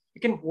था.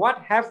 Again, what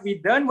have we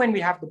done when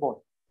we have the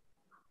ball?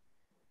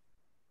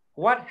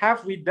 What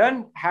have we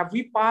done? Have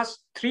we passed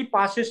 3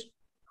 passes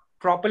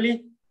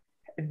properly?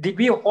 Did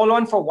we hold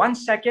on for 1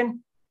 second?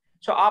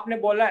 So आपने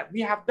बोला,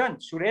 we have done.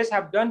 Suresh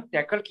have done,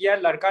 tackle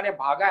किया, लड़का ने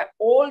भागा.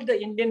 All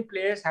the Indian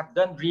players have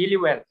done really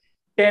well.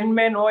 10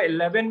 men or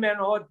 11 men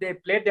or they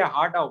played their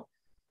heart out.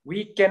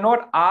 We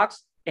cannot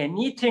ask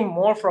anything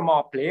more from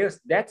our players.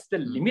 That's the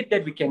limit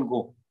that we can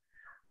go.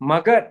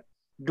 Magar,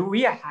 do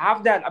we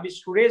have that? I mean,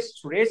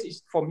 Suresh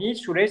is, for me,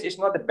 Suresh is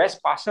not the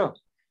best passer.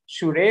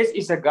 Suresh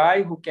is a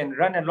guy who can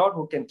run a lot,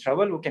 who can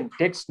travel, who can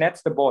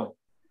snatch the ball.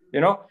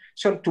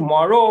 So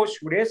tomorrow,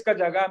 Suresh ka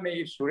jagah mein,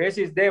 if Suresh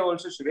is there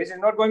also, Suresh is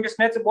not going to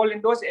snatch the ball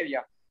in those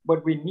areas.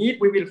 But we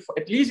will,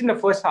 at least in the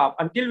first half,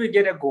 until we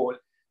get a goal,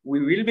 we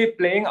will be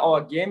playing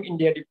our game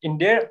in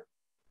their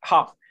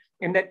half.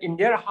 In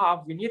their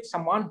half, we need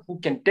someone who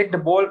can take the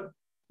ball.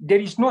 There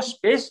is no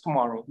space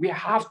tomorrow. We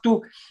have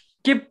to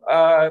keep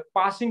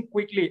passing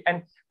quickly.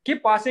 And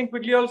keep passing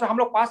quickly also, हम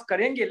लोग pass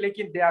करेंगे,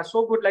 लेकिन they are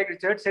so good, like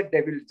Richard said,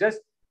 they will just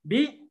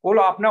be, वो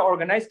लोग अपना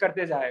organize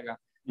करते जाएगा.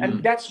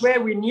 And that's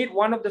where we need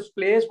one of those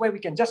players where we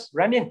can just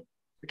run in.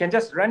 We can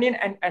just run in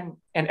and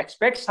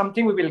expect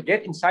something we will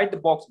get inside the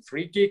box, a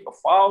free kick, a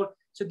foul.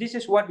 So this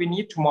is what we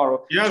need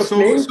tomorrow. Yeah, so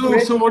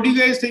what do you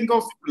guys think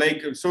of,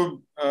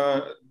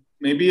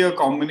 maybe a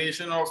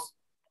combination of,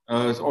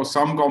 or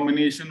some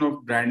combination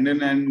of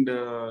Brandon and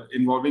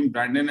involving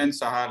Brandon and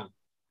Sahal?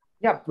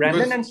 Yeah,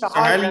 Brandon and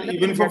Sahal.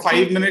 Even for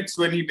 5 minutes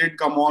when he did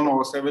come on,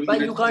 or 7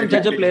 minutes. You can't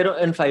judge a player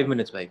in 5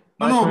 minutes, bhai.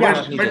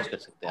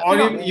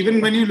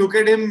 Even when you look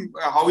at him,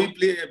 how he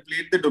played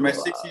the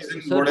domestic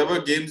season,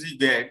 whatever games he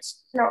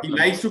gets, he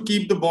likes to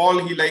keep the ball.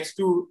 He likes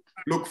to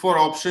look for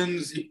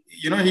options.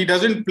 He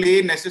doesn't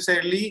play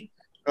necessarily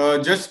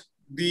just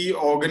the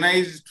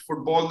organized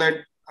football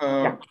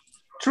that.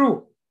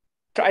 True.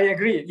 I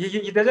agree.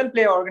 He doesn't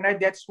play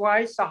organized. That's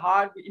why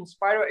Sahal,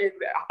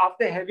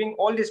 after having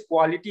all these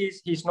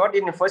qualities, he's not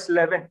in the first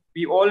 11.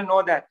 We all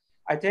know that.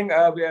 I think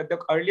the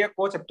earlier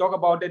coach have talked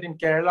about it in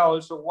Kerala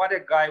also. What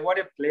a guy, what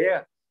a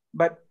player.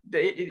 But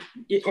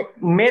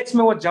mates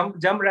mein wo jump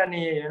raha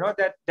nahi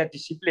hai, that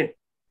discipline.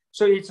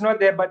 So it's not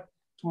there. But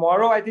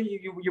tomorrow, I think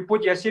you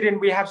put Yasir in.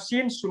 We have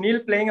seen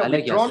Sunil playing a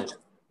withdrawn.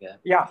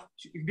 Yeah,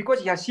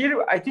 because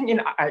Yasir, I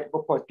think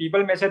of course,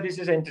 people may say this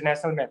is an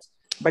international match.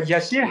 But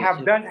Yasir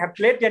have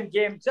played that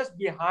game just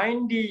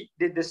behind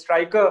the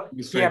striker.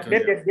 He have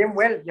played that game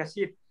well,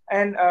 Yasir.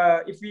 And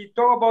if we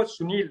talk about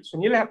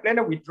Sunil have played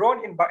a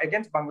withdrawn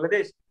against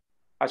Bangladesh.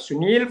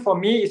 Sunil for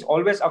me is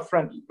always up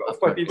front. Of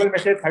course, people may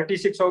say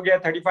 36 ho gaya,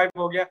 35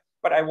 ho gaya,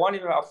 but I want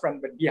him up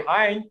front. But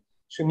behind,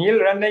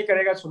 Sunil run nahi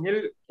karega.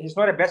 Sunil is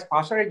not a best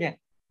passer again.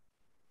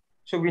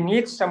 So we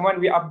need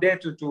someone up there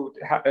to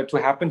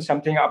happen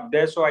something up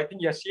there. So I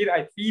think Yasir,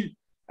 I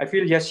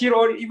feel Yasir,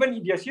 or even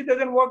if Yasir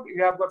doesn't work,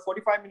 you have got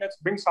 45 minutes,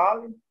 bring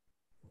Sahal in.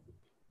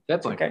 Fair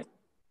point. Okay.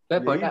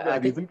 Fair point.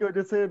 Reason की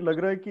वजह से लग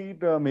रहा है कि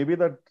maybe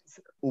that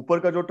ऊपर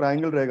का जो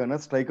ट्रायंगल रहेगा ना,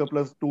 striker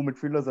plus 2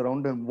 midfielders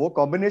around him, वो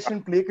कॉम्बिनेशन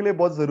प्ले के लिए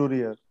बहुत जरूरी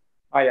है.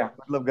 Yeah.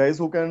 मतलब guys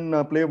who can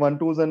play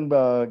 1-2s and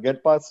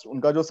get past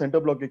उनका जो सेंटर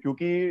ब्लॉक है,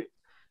 क्योंकि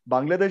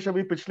बांग्लादेश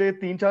अभी पिछले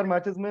 3-4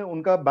 मैचेस में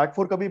उनका बैक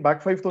फोर कभी बैक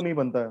फाइव तो नहीं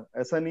बनता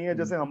है। ऐसा नहीं है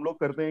जैसे हम लोग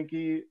करते हैं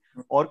कि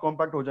और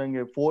कॉम्पैक्ट हो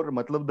जाएंगे। फोर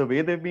मतलब the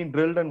way they have been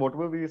drilled and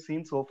whatever we have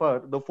seen so far,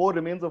 the four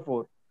remains a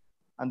four.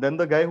 And then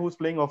the guy who is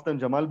playing often,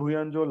 Jamal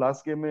Bhuyan, जो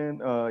लास्ट गेम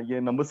में ये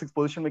नंबर 6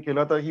 पोजीशन में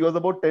खेला था, he was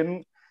about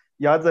 10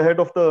 yards ahead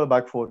of the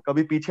back four,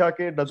 कभी पीछे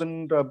आके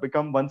doesn't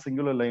become one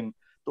singular line।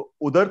 तो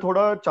उधर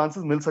थोड़ा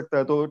चांसेस मिल सकता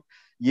है। तो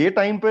ये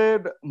टाइम पे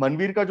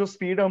मनवीर का जो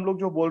स्पीड है, हम लोग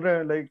जो बोल रहे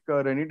हैं, like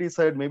रेनिटी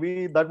side, may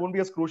be that won't be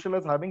as crucial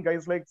as having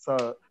guys like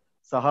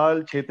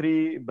Sahal,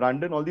 Chhetri,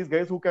 Brandon, all these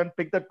guys who can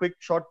pick that quick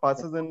short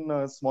passes in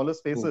smaller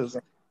spaces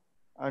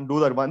and do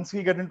that once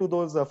we get into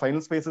those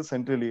final spaces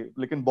centrally।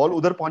 लेकिन ball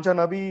उधर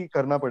पहुंचाना भी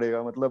करना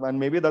पड़ेगा, मतलब,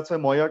 and maybe that's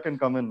why Moya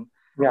can come in,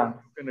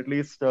 can at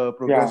least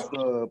progress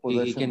the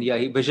possession। He can,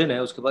 he vision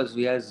है उसके पास,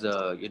 he has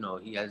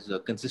he has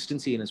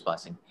consistency in his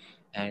passing,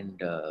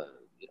 and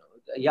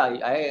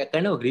I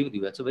kind of agree with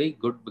you. That's a very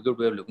good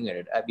way of looking at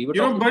it. We were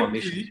talking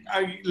formation.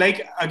 Like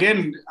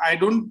again, I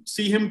don't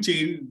see him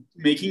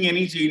making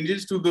any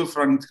changes to the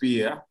front three.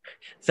 Yeah,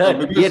 sir,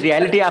 ये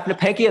reality आपने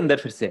फेंकी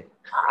अंदर फिर से।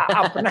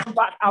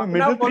 अपना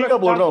middle three का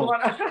बोल रहा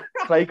हूँ,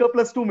 स्ट्राइकर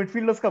प्लस 2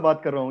 मिडफील्डर्स का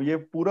बात कर रहा हूँ, ये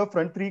पूरा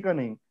फ्रंट थ्री का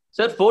नहीं।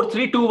 सर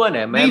 4-3-2-1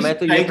 है। मैं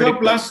तो ये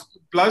प्लस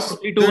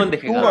 3-2-1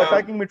 दिखेगा। 2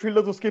 अटैकिंग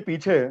मिडफील्डर्स उसके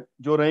पीछे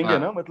जो रहेंगे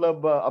ना,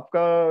 मतलब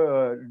आपका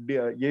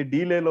ये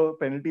डी ले लो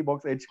पेनल्टी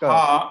बॉक्स एज का,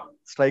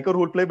 striker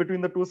would play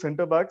between the two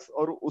centre backs,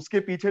 और उसके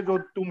पीछे जो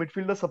 2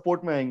 मिडफील्डर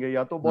सपोर्ट में आएंगे,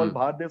 या तो बॉल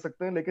बाहर दे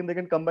सकते हैं, लेकिन they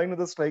can combine with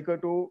the striker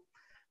too,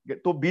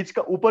 तो बीच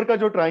का ऊपर का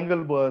जो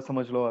ट्रायंगल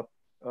समझ लो आप,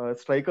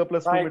 striker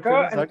plus 2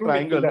 midfielders, that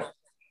triangle.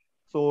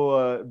 So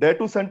there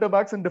 2 center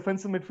backs and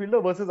defensive midfielder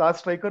versus our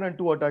striker and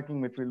 2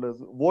 attacking midfielders।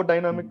 वो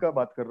डायनामिक का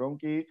बात कर रहा हूँ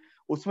कि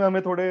उसमें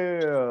हमें थोड़े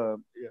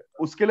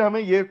उसके लिए हमें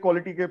ये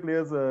क्वालिटी के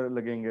प्लेयर्स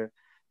लगेंगे।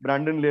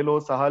 ब्रैंडन ले लो,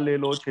 साहल ले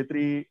लो,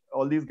 Chhetri,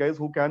 all these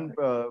guys who can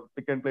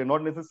pick and play,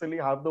 not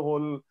necessarily have the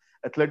whole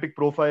athletic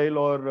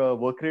profile or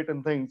work rate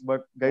and things,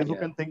 but guys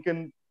who can think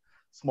in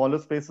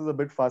smaller spaces a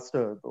bit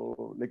faster।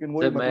 तो लेकिन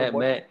वो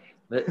मैं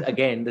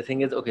again the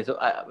thing is, okay, so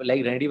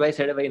like Randy bhai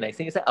said a very nice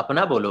thing, इसे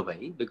अपना बोलो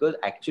भाई, because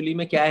actually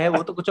में क्या है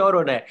वो तो कुछ और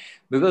होना है।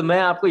 because मैं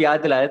आपको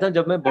याद दिला देता हूँ,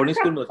 जब मैं बोर्डिंग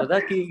स्कूल में होता था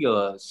कि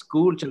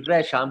स्कूल चल रहा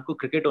है, शाम को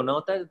क्रिकेट होना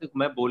होता है, तो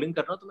मैं बॉलिंग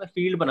कर रहा हूँ तो मैं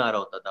फील्ड बना रहा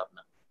होता था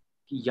अपना,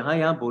 कि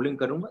यहाँ बॉलिंग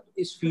करूंगा,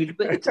 इस फील्ड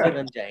पे इतने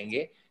रन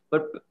जाएंगे,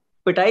 बट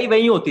पिटाई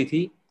वही होती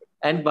थी,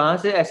 एंड वहां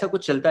से ऐसा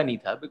कुछ चलता नहीं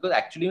था, बिकॉज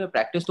एक्चुअली में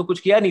प्रैक्टिस तो कुछ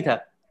किया नहीं था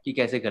कि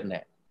कैसे करना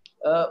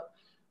है।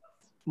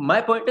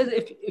 My point is,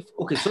 if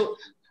okay, so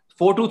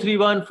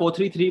 4-2-3-1,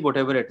 4-3-3,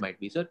 whatever it might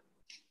be, sir,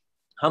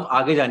 हम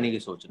आगे जाने की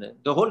सोच रहे हैं।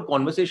 The whole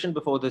conversation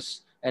before this,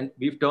 and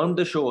we've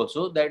turned the show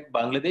also, that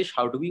Bangladesh,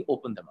 how do we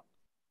open them up,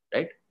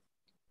 right?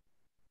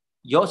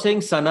 You're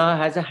saying Sana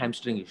has a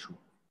hamstring issue.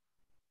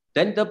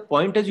 Then the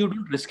point is, you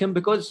don't risk him,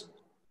 because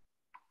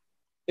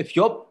if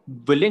you're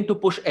willing to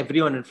push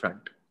everyone in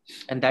front,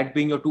 and that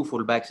being your 2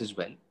 fullbacks as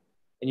well,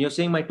 and you're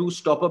saying my 2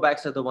 stopper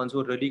backs are the ones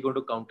who are really going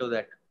to counter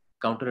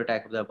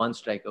attack of that one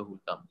striker who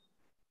will come,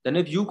 then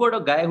if you got a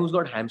guy who's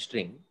got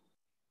hamstring,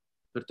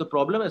 फिर तो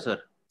problem है, sir.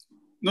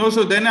 No,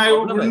 so then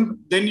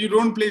then you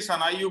don't play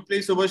Sana, you play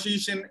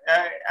Subhashish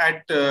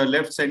at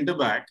left centre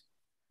back,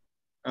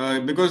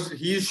 because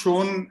he's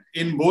shown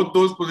in both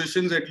those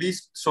positions at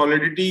least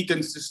solidity,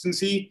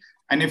 consistency,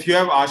 and if you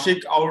have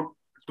Ashik out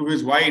to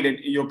his wide and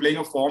you're playing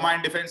a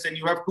 4-man defense, and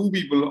you have 2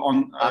 people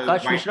on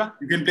Akash Mishra,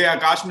 you can play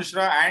Akash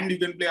Mishra and you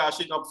can play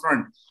Ashik up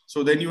front,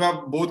 so then you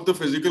have both the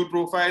physical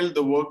profile,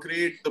 the work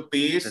rate, the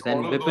pace,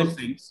 all of those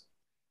things,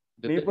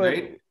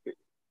 right?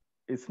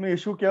 इसमें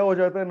issue क्या हो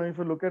जाता है ना, if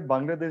you look at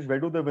Bangladesh, where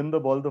do they win the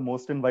ball the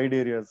most? In wide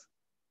areas,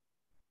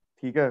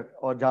 ठीक है,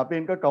 और जहाँ पे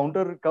इनका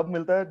काउंटर कब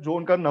मिलता है, जो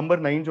उनका नंबर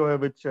 9 जो है,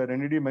 which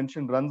Renedy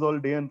mentioned, runs all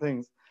day and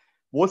things,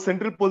 वो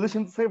सेंट्रल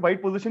पोजीशन से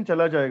वाइड पोजीशन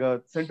चला जाएगा,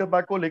 सेंटर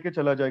बैक को लेके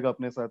चला जाएगा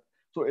अपने साथ।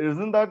 So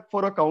isn't that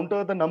for a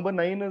counter the number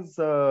 9 is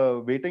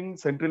waiting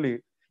centrally?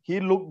 He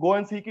look go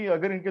and see कि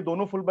अगर इनके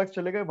दोनों फुल बैक्स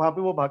चले गए, वहां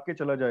पे वो भाग के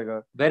चला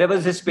जाएगा, wherever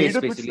is his space,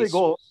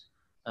 basically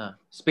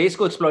space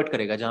को एक्सप्लॉइट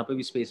करेगा जहां पे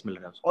भी स्पेस मिल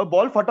रहा है, और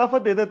बॉल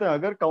फटाफट दे देते हैं।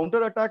 अगर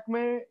काउंटर अटैक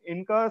में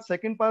इनका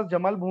सेकंड पास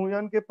जमाल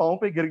भुयान के पांव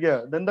पे गिर गया,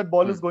 then that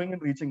ball is going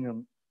and reaching him.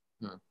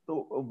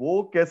 तो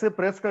वो कैसे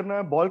प्रेस करना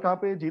है, बॉल कहां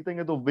पे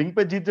जीतेंगे, तो विंग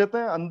पे जीत जाते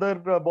हैं,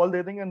 अंदर बॉल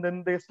दे देंगे, and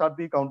then they start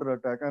the counter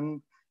attack,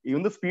 and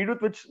even the speed with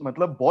which,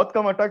 मतलब बहुत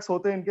कम अटैक्स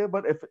होते हैं इनके,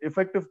 बट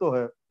इफेक्टिव तो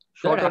है।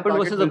 What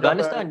happened versus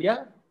Afghanistan?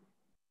 Yeah.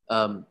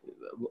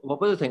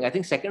 What was the thing? I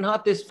think second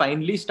half they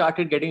finally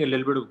started getting a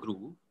little bit of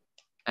groove,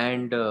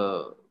 and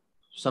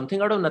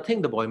something out of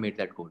nothing, the boy made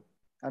that goal.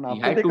 And he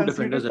had 2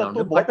 defenders around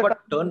him. But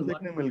turn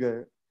देखने मिल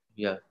गए.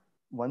 Yeah.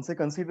 Once they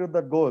conceded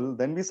that goal,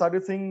 then we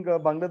started seeing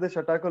Bangladesh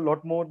attack a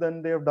lot more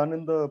than they have done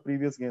in the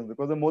previous games,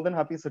 because they're more than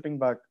happy sitting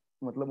back.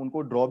 मतलब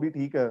उनको draw भी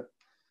ठीक है.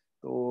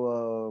 तो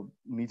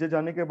नीचे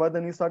जाने के बाद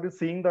then we started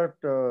seeing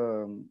that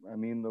I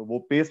mean वो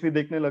pace भी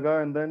देखने लगा,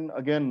 and then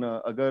again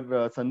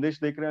अगर संदेश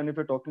देख रहे हैं, and if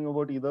you're talking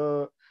about either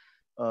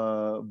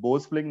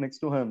Bose playing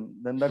next to him,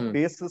 then that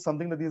pace is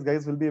something that these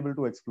guys will be able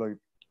to exploit.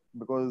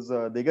 because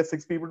they get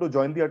 6 people to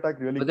join the attack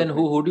really. But then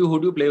who do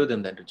you play with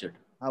them then, Richard?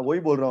 हाँ वही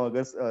बोल रहा हूँ,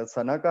 अगर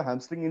सना का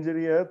hamstring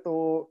injury है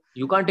तो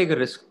you can't take a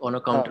risk on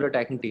a counter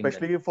attacking team.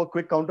 Especially for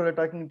quick counter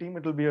attacking team,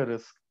 it will be a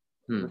risk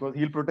because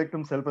he'll protect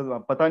himself as well.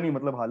 पता नहीं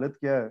मतलब हालत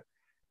क्या है,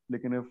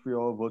 लेकिन if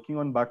you're working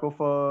on back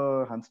of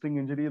a hamstring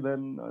injury,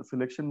 then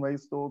selection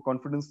wise तो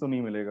confidence तो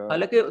नहीं मिलेगा.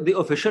 हालांकि the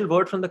official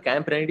word from the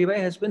camp Randy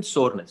Bhai has been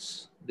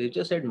soreness. They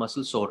just said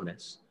muscle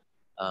soreness.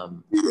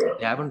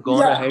 They haven't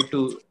gone ahead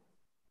to.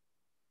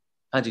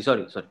 Hanji,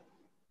 sorry.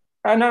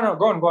 No,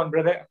 go on,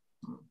 brother.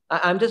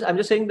 I'm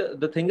just saying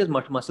the thing is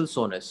muscle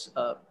soreness.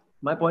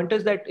 My point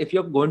is that if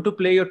you're going to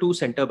play your two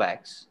center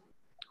backs,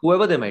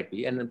 whoever they might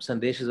be, and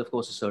Sandesh is of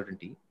course a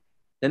certainty,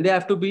 then they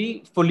have to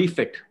be fully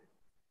fit.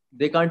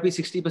 They can't be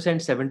 60%,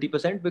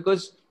 70%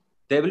 because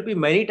there will be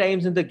many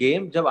times in the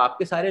game जब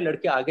आपके सारे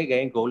लड़के आगे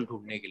गए गोल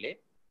ढूंढने के लिए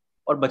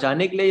और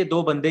बचाने के लिए ये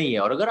दो बंदे ही हैं,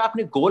 और अगर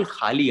आपने गोल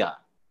खा लिया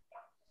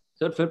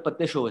तो फिर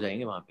पत्ते शो हो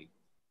जाएंगे वहां पे.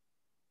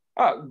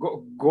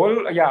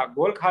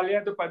 गोल खा लिया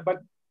तो but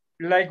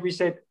like we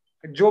said,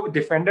 जो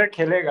डिफेंडर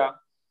खेलेगा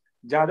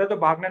ज्यादा तो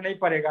भागना नहीं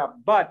पड़ेगा,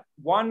 but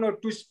 1 or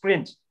 2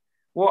 sprints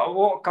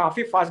वो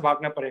काफी फास्ट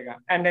भागना पड़ेगा.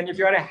 And then if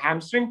you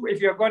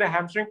have got a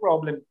hamstring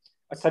problem,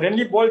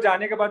 suddenly ball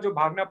जाने के बाद जो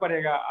भागना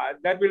पड़ेगा,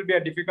 that will be a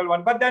difficult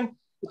one. But then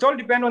it all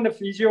depends on the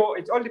physio.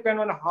 It all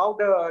depends on how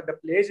the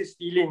player is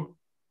feeling,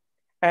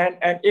 and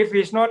if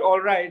he's not all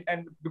right.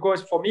 And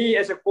because for me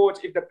as a coach,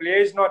 if the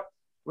player is not,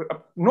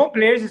 no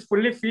players is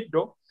fully fit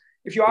though.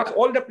 If you ask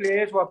all the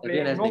players who are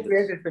playing, no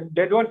players is fit.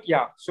 They don't.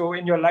 Yeah. So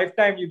in your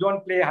lifetime, you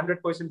don't play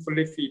 100%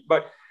 fully fit.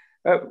 But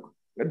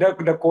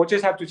the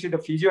coaches have to see, the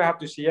physio have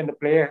to see, and the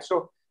player.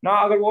 So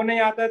now अगर वो नहीं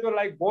आता है तो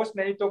like boss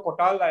नहीं तो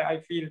Kotal, I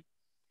feel.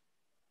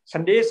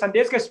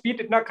 Sandesh का speed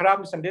इतना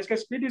खराब. Sandesh का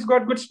speed, he's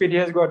got good speed. He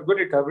has got good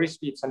recovery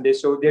speed. Sandesh.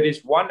 So there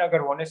is one अगर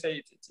होने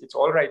से it's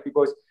all right,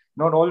 because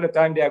not all the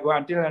time they are going,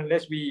 until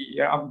unless we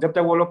जब तक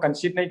वो लोग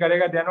concede नहीं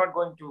करेगा, they are not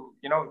going to,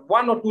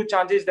 1 or 2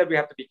 chances that we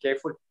have to be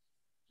careful.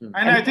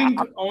 And I think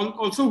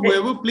also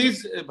whoever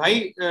plays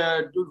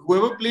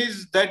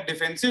that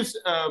defensive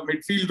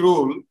midfield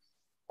role,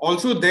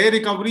 also their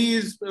recovery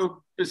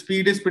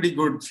speed is pretty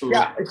good. So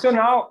yeah. So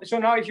now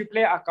if you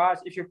play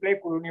Akash, if you play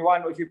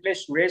Kuruniwan, or if you play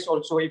Suresh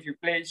also,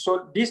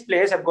 so these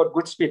players have got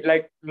good speed.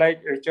 Like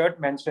Richard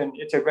mentioned,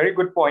 it's a very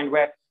good point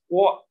where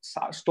वो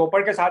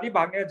stopper के साथ ही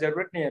भागने की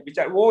जरूरत नहीं है,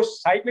 बेचारा वो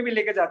साइड में भी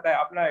लेके जाता है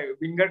अपना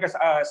विंगर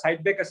का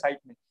साइड बैक का साइड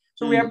में.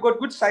 So we have got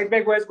good side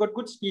back who has got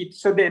good speed,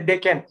 so they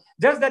can.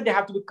 Just that they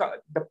have to be.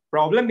 The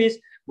problem is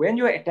when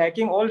you are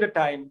attacking all the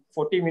time,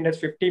 40 minutes,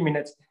 50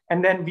 minutes,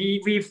 and then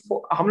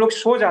हम लोग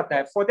सो जाता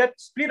है for that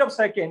split of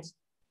seconds.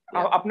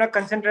 अपना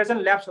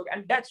concentration lapse हो,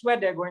 and that's where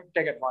they're going to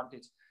take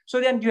advantage. So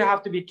then you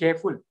have to be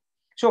careful.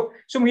 So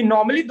we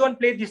normally don't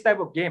play this type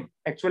of game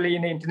actually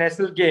in an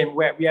international game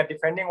where we are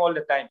defending all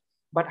the time.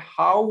 But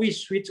how we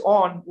switch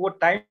on, what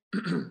time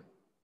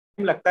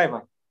लगता है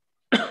भाई.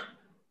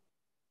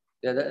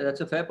 Yeah,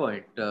 that's a fair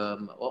point.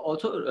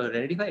 Also,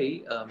 Randy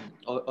Bhai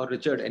or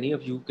Richard, any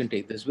of you can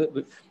take this.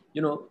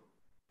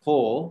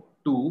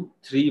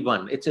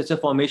 4-2-3-1. It's a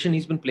formation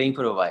he's been playing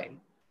for a while.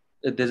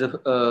 There's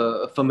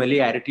a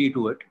familiarity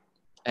to it,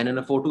 and in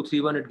a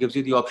 4-2-3-1, it gives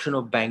you the option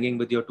of banging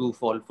with your 2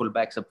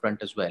 fullbacks up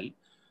front as well.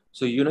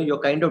 So you're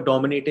kind of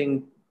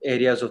dominating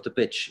areas of the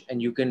pitch,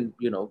 and you can,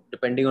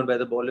 depending on where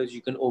the ball is,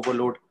 you can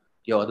overload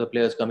your other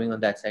players coming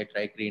on that side,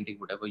 right, creating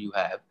whatever you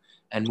have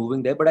and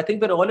moving there. But I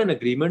think we're all in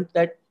agreement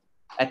that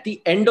at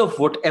the end of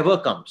whatever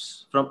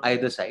comes from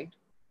either side,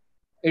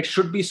 it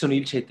should be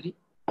Sunil Chhetri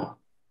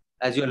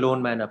as your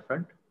lone man up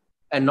front,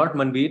 and not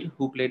Manveer,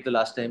 who played the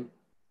last time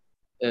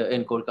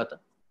in Kolkata.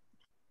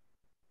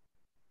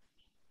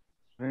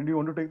 Randy, you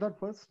want to take that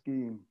first?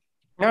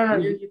 No,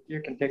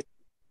 you can take.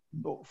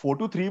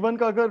 4-2-3-1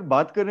 का अगर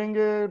बात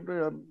करेंगे,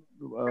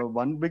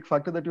 one big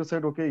factor that you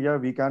said, okay, yeah,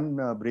 we can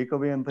break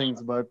away and things,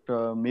 but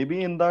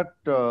maybe in that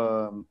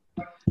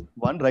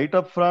one right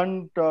up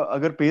front,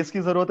 agar pace ki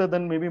zarurat hai,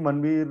 then maybe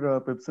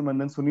Manveer, Pipsim,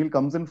 and then Sunil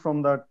comes in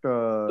from that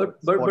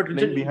but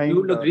Richard, behind.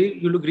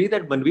 You'll agree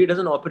that Manveer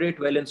doesn't operate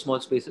well in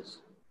small spaces.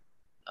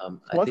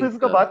 Small spaces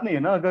का बात नहीं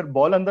है ना, अगर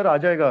ball अंदर आ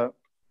जाएगा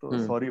तो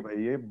sorry भाई,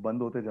 ये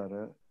बंद होते जा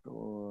रहा है.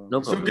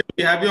 No problem. So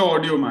we have your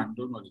audio, man.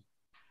 Don't worry.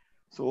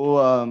 So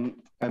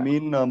I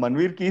mean,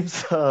 Manveer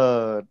keeps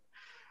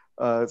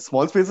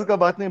small spaces ka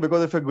baat nahi,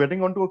 because if you're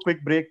getting onto a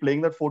quick break,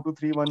 playing that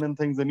 4-2-3-1 and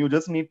things, then you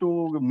just need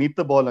to meet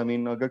the ball. I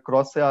mean, agar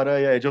cross se aa raha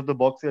hai ya edge of the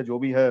box ya jo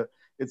bhi hai,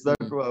 it's that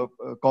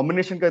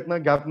combination ka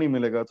itna gap nahi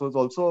milega. So it's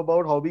also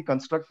about how we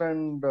construct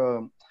and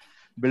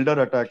build our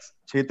attacks.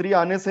 Chhetri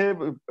aane se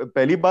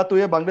pehli baat to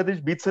ye,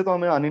 Bangladesh beach se to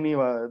hame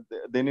aane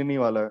dene nahi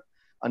wala hai,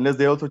 unless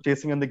they're also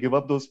chasing and they give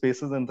up those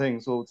spaces and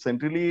things. So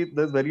centrally,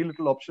 there's very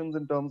little options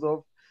in terms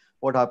of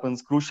what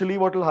happens. Crucially,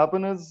 what will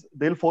happen is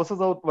they'll force us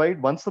out wide.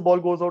 Once the ball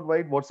goes out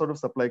wide, what sort of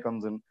supply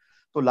comes in?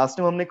 So last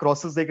time हमने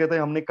crosses देखे थे,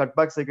 हमने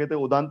cutbacks देखे थे.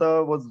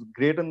 Udanta was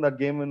great in that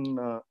game in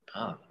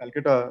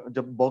Calcutta.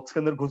 जब box के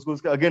अंदर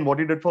घुस के, again, what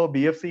he did for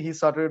BFC, he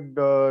started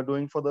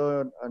doing for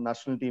the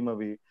national team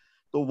अभी.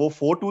 तो वो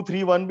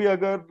 4-2-3-1 भी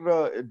अगर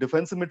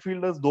defensive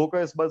midfielders 2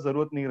 का इस बार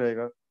जरूरत नहीं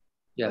रहेगा.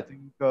 Yeah. I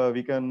think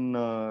we can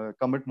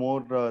commit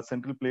more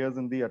central players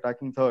in the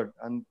attacking third.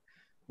 And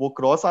वो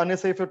क्रॉस आने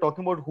से, if you're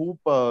talking about who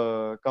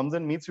comes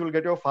and meets, you'll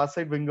get your fast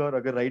side winger.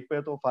 अगर right पे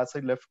है तो fast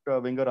side left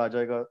winger आ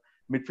जाएगा.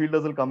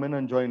 Midfielders will come in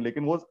and join.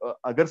 लेकिन वो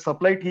अगर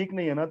supply ठीक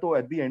नहीं है ना, तो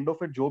at the end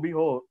of it जो भी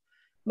हो.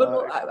 But no,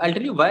 I'll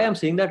tell you why I'm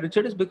saying that,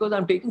 Richard, is because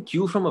I'm taking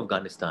cue from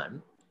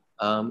Afghanistan,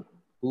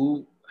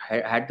 who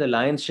had the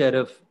lion's share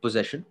of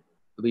possession.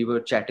 We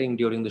were chatting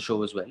during the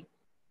show as well,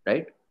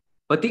 right?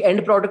 But the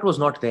end product was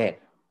not there,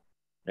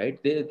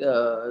 right?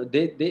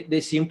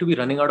 They seem to be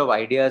running out of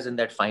ideas in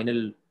that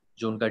final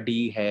जो उनका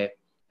D है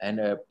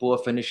and poor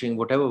finishing,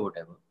 whatever.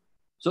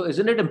 So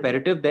isn't it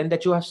imperative then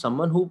that you have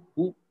someone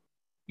who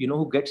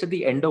gets at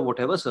the end of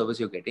whatever service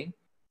you're getting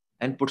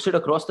and puts it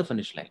across the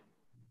finish line?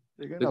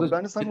 Because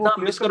जितना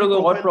miss करोगे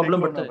और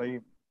problem बढ़ता है.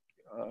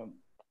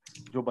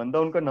 जो बंदा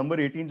उनका number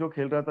 18 जो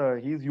खेल रहा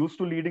था, he is used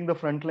to leading the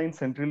front line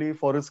centrally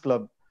for his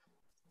club.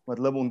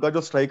 मतलब उनका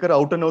जो striker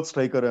out and out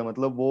striker है,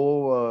 मतलब वो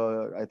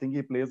I think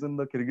he plays in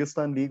the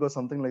Kyrgyzstan league और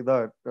समथिंग लाइक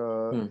दैट.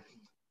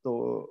 तो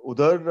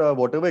उधर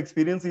whatever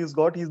experience he's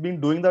got, he's been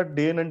doing that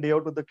day in and day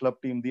out with the club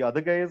team. The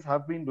other guys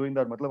have been doing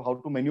that. मतलब how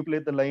to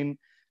manipulate the line.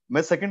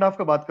 मैं second half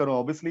का बात कर रहा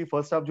हूँ. Obviously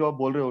first half जो आप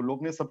बोल रहे हो,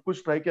 लोग ने सब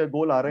कुछ ट्राई किया,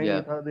 गोल आ रहा ही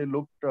नहीं था. They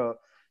looked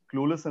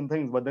clueless and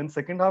things. But then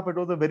second half it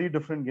was a very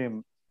different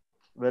game.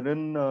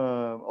 Wherein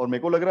और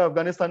मेरे को लग रहा है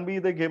अफगानिस्तान भी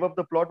they gave up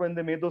the plot when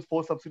they made those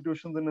 4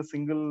 substitutions in a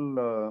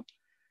single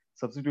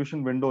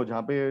substitution window,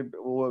 जहाँ पे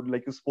वो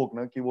like you spoke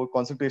ना कि वो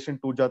concentration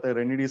टूट जाता है.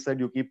 Renedy said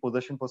you keep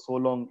possession for so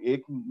long.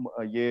 एक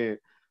ये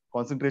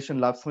concentration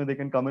lapse में they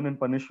can come in and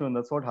punish you, and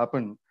that's what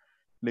happened.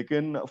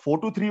 लेकिन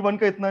 4-2-3-1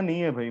 का इतना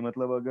नहीं है भाई.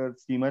 मतलब अगर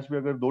टीम मैच में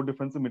अगर 2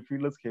 डिफेंसिव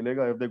मिडफील्डर्स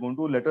खेलेगा, if they're going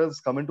to let us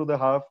come into the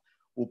half,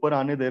 ऊपर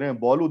आने दे रहे हैं,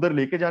 बॉल उधर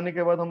लेके जाने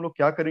के बाद हम लोग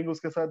क्या करेंगे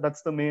उसके साथ,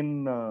 that's the main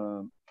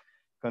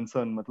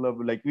concern.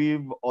 मतलब like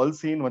we've all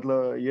seen,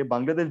 मतलब ये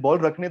बांग्लादेश बॉल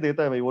रखने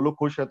देता है भाई, वो लोग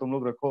खुश है, तुम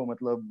लोग रखो,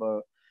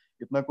 मतलब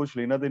इतना कुछ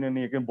लेना देना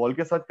नहीं है. कि बॉल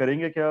के साथ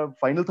करेंगे क्या?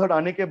 फाइनल थर्ड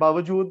आने के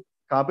बावजूद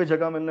कहाँ पे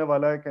जगह मिलने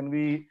वाला है? Can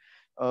we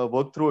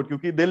work through it?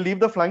 क्योंकि दे लीव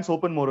द फ्लैंक्स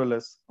ओपन मोर और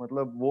लेस.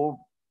 मतलब वो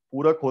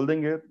पूरा खोल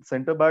देंगे.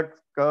 सेंटर बैक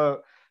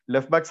का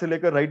लेफ्ट बैक से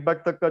लेकर राइट बैक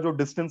तक का जो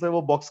डिस्टेंस है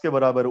वो बॉक्स के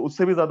बराबर है,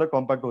 उससे भी ज्यादा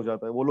कॉम्पैक्ट हो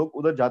जाता है. वो लोग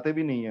उधर जाते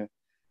भी नहीं है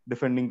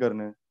डिफेंडिंग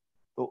करने,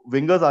 तो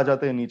विंगर्स आ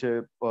जाते हैं नीचे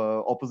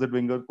ऑपोजिट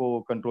विंगर को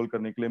कंट्रोल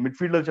करने के लिए.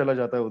 मिडफील्डर चला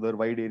जाता है उधर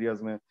वाइड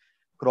एरियाज में,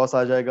 क्रॉस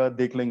आ जाएगा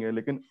देख लेंगे,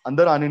 लेकिन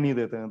अंदर आने नहीं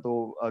देते हैं.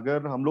 तो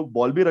अगर हम लोग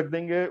बॉल भी रख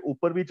देंगे,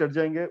 ऊपर भी चढ़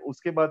जाएंगे,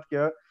 उसके बाद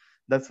क्या?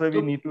 That's why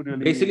we need to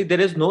really. Basically,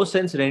 there is no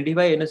sense, Renedy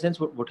bhai, in a sense,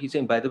 what he's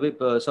saying. By the way,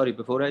 sorry,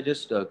 before I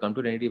just come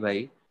to Renedy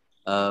bhai,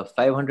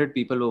 500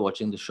 people were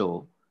watching the show.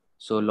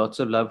 So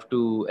lots of love to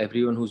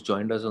everyone who's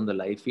joined us on the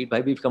live feed.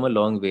 Bhai, we've come a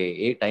long way.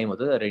 एक time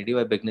होता था Renedy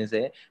bhai बिकने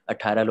से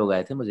 18 लोग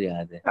आए थे, मुझे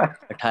याद है.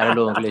 18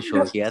 लोगों के लिए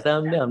शो किया था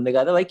हमने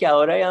कहा था भाई क्या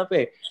हो रहा है यहाँ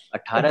पे.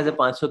 18 से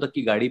 500 तक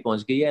की गाड़ी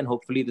पहुंच गई है, and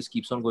hopefully this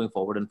keeps on going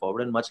forward and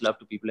forward. And much love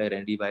to people like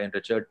Renedy bhai and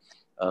Richard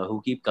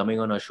who keep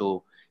coming on our show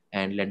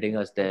and lending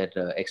us their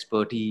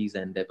expertise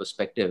and their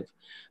perspective.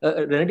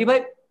 Renedy bhai,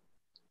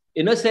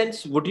 in a sense,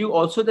 would you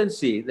also then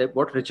say that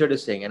what Richard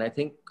is saying, and I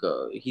think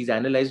he's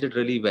analyzed it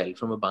really well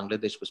from a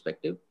Bangladesh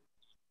perspective,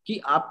 कि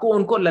आपको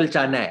उनको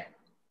ललचाना है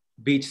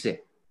बीच से,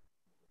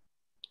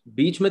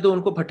 बीच में तो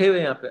उनको फटे हुए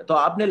यहाँ पे, तो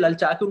आपने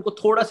ललचा के उनको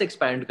थोड़ा सा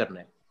एक्सपैंड करना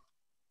है.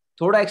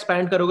 थोड़ा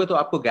एक्सपैंड करोगे तो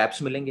आपको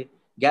गैप्स मिलेंगे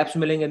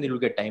and you'll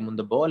get time on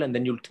the ball and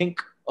then you'll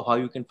think of how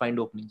you can find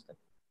openings then.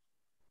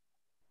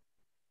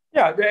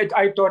 Yeah,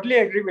 I totally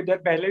agree with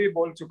that. पहले भी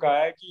बोल चुका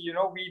है कि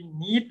we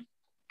need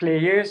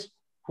players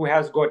who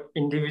has got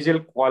individual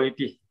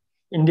quality,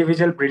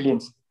 individual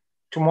brilliance.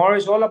 Tomorrow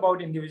is all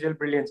about individual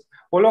brilliance.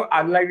 वो लोग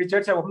like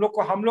Richard साहब,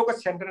 हम लोग को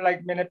सेंटर, लाइक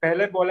मैंने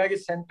पहले बोला कि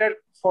सेंटर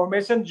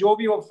फॉर्मेशन जो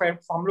भी हो,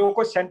 हम लोगों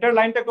को सेंटर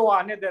लाइन तक तो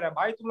आने दे रहा है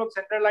भाई. तुम लोग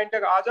सेंटर लाइन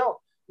तक आ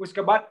जाओ,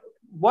 उसके बाद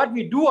what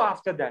we do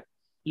after that.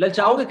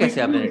 ललचाओगे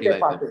कैसे आपने Renedy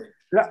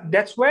bhai?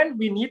 That's when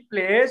we need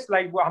players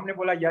like हमने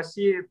बोला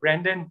Yasir,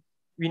 Brandon.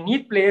 We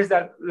need players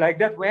that like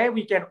that where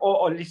we can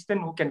or Liston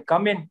who can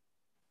come in.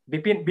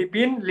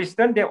 Bipin,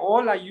 Liston, they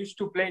all are used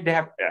to play. They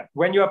have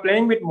when you are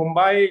playing with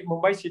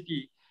Mumbai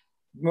City.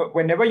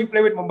 Whenever you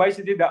play with Mumbai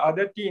City, the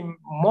other team,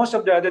 most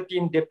of the other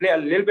team, they play a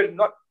little bit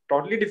not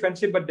totally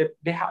defensive, but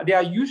they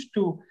are used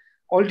to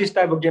all this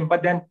type of game.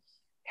 But then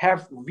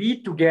have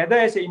we together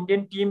as an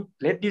Indian team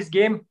played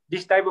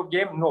this type of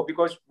game? No,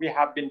 because we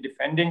have been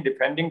defending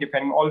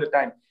all the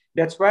time.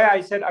 That's why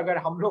I said, agar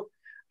hum log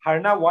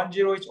harna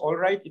 1-0 is all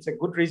right, it's a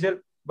good result.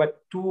 But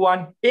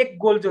 2-1, एक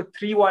goal जो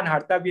 3-1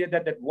 हारता भी है,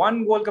 that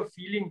one goal का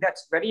feeling,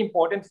 that's very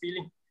important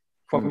feeling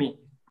for me.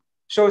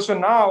 So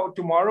now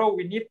tomorrow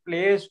we need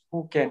players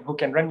who can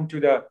run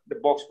into the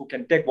box, who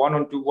can take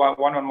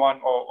one-on-one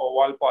or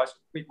wall pass,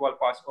 quick wall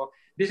pass. Or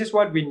this is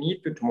what we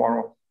need to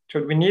tomorrow.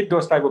 So we need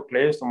those type of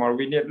players tomorrow.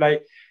 We need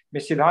like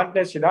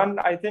Siddhant.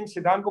 I think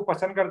Siddhant को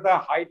पसंद करता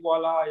है height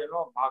वाला,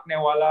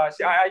 भागने वाला.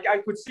 I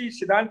could see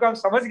Siddhant को हम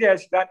समझ गए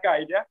Siddhant का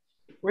idea.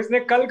 उसने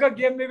कल का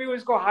गेम में भी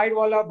उसको हाइट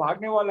वाला,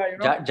 भागने वाला,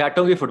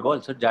 जाटों की फुटबॉल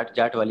सर,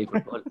 जाट वाली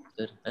फुटबॉल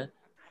सर.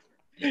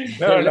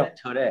 No.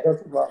 छोड़े.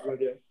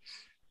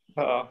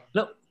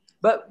 No.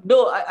 But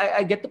no,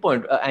 I get the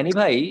point. Ani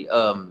bhai,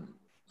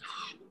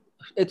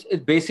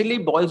 it basically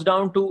boils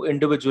down to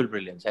individual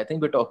brilliance. I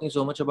think we're talking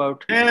so much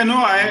about. Yeah, no,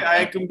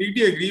 I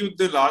completely agree with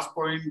the last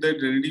point that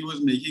Renedy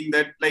was making.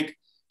 That like,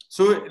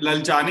 so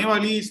lalchane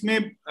wali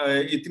isme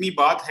itni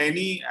baat hai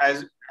nahi,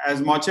 as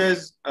much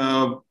as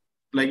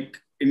like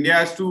India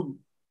has to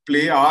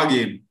play our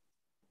game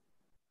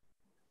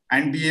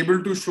and be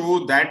able to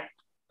show that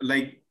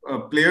like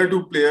player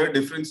to player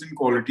difference in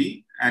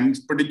quality, and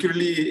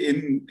particularly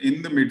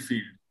in the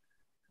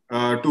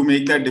midfield to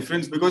make that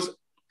difference, because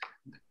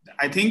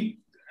I think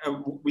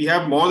we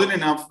have more than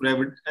enough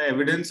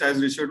evidence,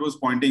 as Richard was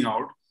pointing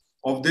out,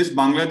 of this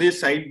Bangladesh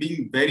side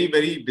being very,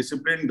 very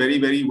disciplined, very,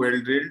 very well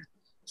drilled.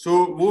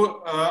 So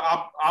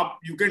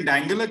you can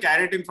dangle a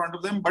carrot in front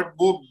of them, but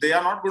they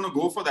are not going to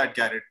go for that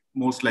carrot,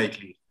 most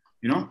likely.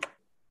 You know,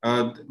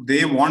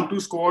 they want to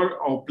score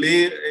or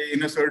play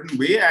in a certain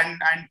way, and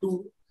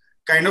to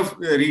kind of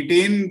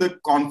retain the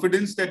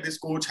confidence that this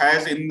coach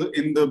has in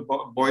the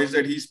boys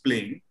that he's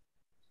playing.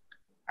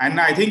 And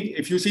I think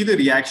if you see the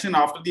reaction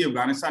after the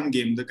Afghanistan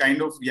game, the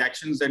kind of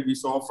reactions that we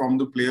saw from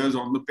the players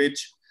on the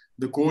pitch,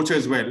 the coach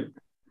as well,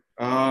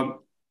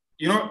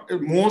 you know,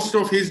 most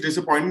of his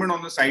disappointment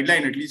on the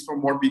sideline, at least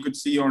from what we could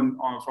see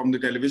from the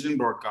television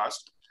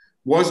broadcast,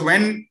 was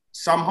when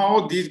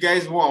somehow these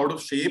guys were out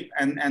of shape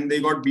and they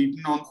got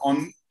beaten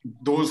on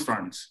those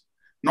fronts.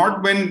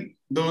 Not when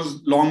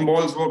those long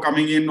balls were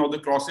coming in or the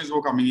crosses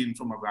were coming in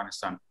from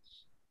Afghanistan.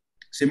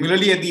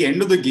 Similarly, at the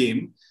end of the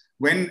game,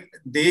 when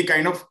they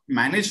kind of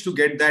managed to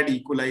get that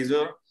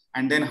equalizer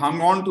and then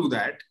hung on to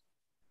that,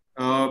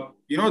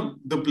 you know,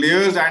 the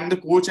players and the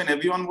coach and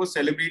everyone was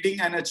celebrating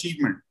an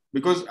achievement,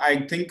 because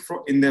I think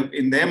in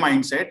their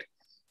mindset,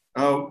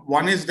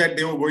 one is that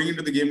they were going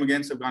into the game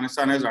against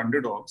Afghanistan as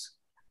underdogs.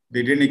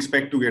 They didn't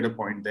expect to get a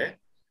point there.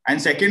 And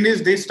second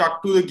is they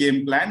stuck to the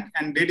game plan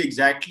and did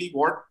exactly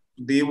what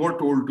they were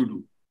told to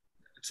do.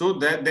 So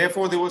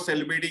therefore they were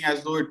celebrating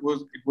as though it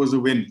was a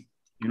win,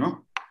 you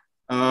know.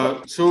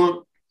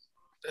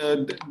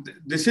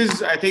 This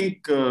is, I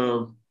think,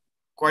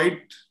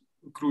 quite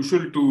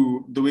crucial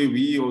to the way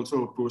we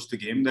also approach the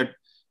game, that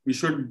we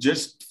should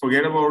just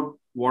forget about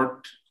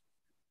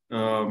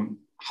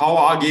how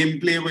our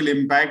gameplay will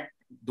impact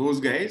those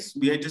guys.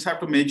 We just have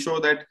to make sure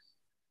that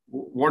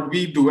what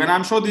we do, and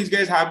I'm sure these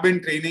guys have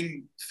been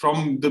training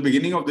from the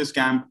beginning of this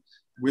camp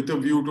with a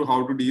view to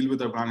how to deal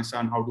with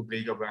Afghanistan, how to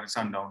break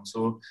Afghanistan down.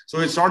 So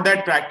it's not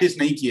that practice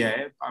nahi kiya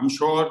hai. I'm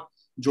sure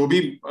जो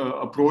भी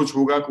approach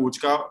होगा coach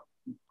का,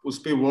 उस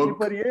पे work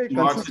पर ये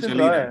consistent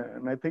रहा है.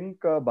 And I think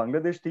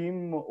Bangladesh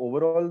team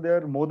overall they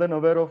are more than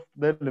aware of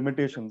their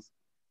limitations.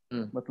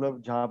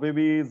 मतलब जहाँ पे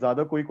भी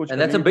ज़्यादा कोई कुछ.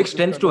 And that's a big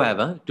strength to have,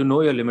 huh? To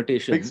know your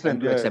limitations. Big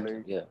strength, and to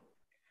accept. Yeah.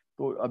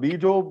 तो अभी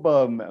जो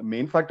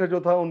main factor जो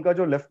था उनका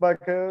जो left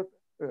back है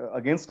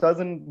against us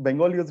in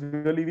Bengal, he was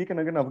really weak, and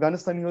again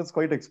Afghanistan he was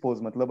quite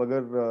exposed. मतलब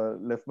अगर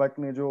left back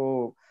ने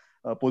जो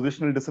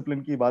positional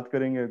discipline की बात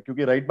करेंगे,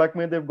 क्योंकि right back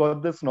में they've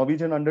got this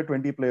Norwegian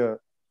under-20 player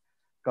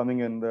coming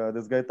in,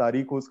 this guy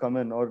Tariq who's come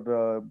in, और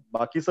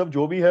बाकी सब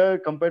जो भी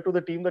है compared to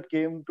the team that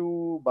came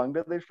to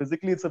Bangladesh,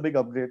 physically it's a big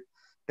upgrade.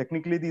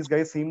 Technically these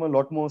guys seem a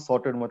lot more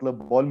sorted.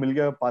 मतलब ball मिल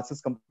गया,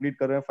 passes complete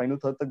कर रहे हैं, final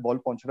third तक ball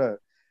पहुंच रहा है.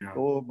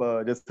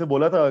 तो जैसे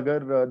बोला था,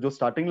 अगर जो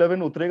starting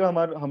 11 उतरेगा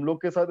हम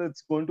लोग के साथ,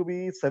 it's going to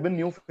be 7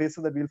 new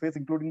faces that we'll face,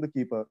 including the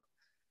keeper.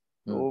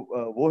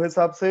 तो वो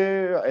हिसाब से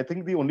I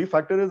think the only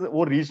factor is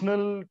वो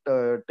regional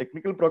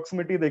technical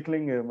proximity देख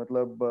लेंगे.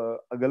 मतलब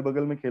अगल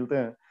बगल में खेलते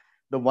हैं.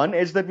 The one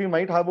edge that we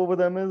might have over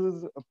them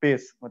is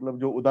pace. मतलब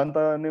जो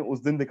उदांता ने उस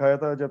दिन दिखाया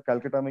था जब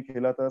कैलकाटा में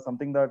खेला था,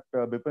 something that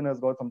Bipin has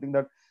got, something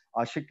that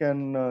Ashik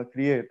can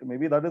create.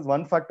 Maybe that is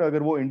one factor.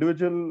 अगर वो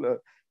individual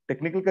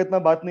technical का इतना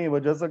बात नहीं है,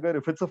 just अगर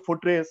if it's a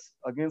foot race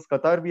against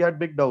Qatar, we had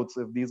big doubts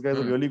if these guys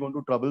are really going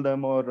to trouble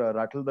them or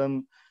rattle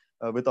them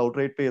with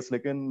outright pace.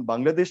 लेकिन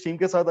Bangladesh team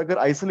के साथ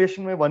अगर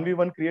isolation में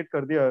 1v1 create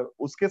कर दिया,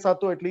 उसके साथ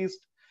तो at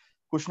least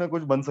कुछ ना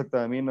कुछ बन सकता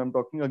है. I mean, I'm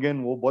talking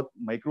again, वो बहुत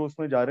micros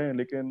में जा रहे हैं,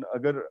 लेकिन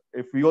अगर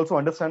if we also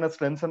understand our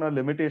strengths and our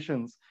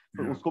limitations,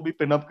 तो उसको भी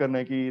pin up करना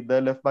है कि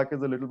the left back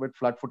is a little bit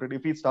flat-footed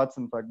if he starts,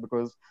 in fact,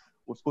 because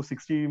उसको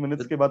 60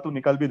 minutes के बाद तो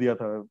निकाल भी दिया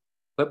था.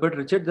 But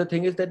Richard, the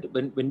thing is that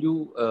when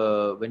you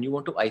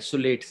want to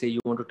isolate, say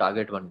you want to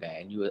target one guy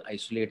and you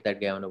isolate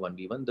that guy on a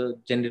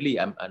 1v1, generally,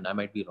 and I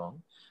might be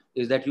wrong,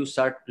 is that you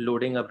start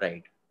loading up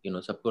right. You know,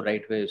 सबको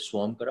right way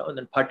swarm करा and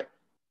then फट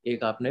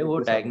एक आपने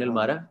वो diagonal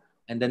मारा.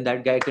 And then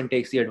that guy can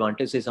take the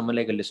advantage, say someone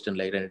like a Liston,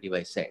 like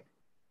Renedy said.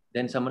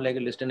 Then someone like a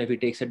Liston, if he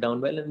takes it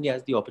down well, and he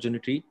has the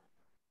opportunity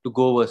to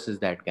go versus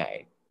that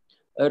guy.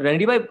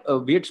 Renedy,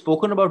 we had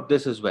spoken about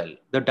this as well.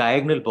 The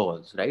diagonal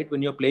balls, right?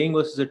 When you're playing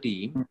versus a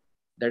team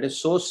that is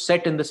so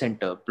set in the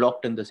center,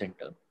 blocked in the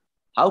center,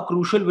 how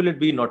crucial will it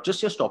be, not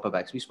just your stopper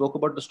backs? We spoke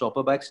about the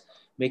stopper backs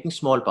making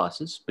small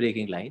passes,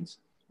 breaking lines,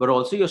 but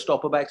also your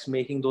stopper backs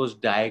making those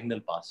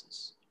diagonal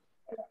passes.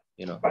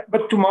 You know.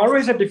 But tomorrow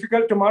is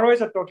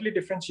a totally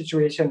different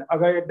situation.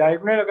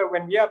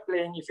 When we are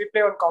playing, if we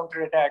play on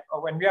counter attack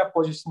or when we are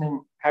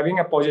positioning, having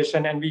a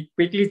position and we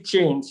quickly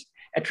change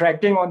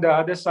attracting on the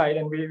other side,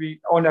 and we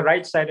on the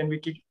right side, and we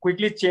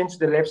quickly change to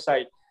the left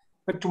side.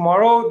 But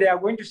tomorrow they are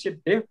going to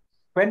sit deep.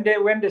 When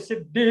they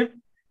sit deep,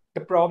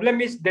 the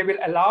problem is they will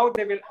allow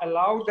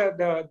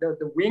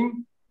the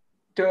wing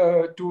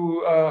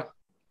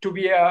to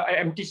be an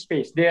empty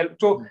space.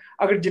 So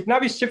agar jitna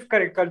bhi shift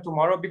kare kal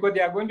tomorrow, because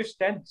they are going to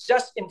stand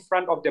just in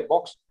front of the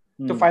box.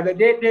 So father,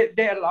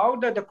 they allow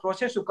the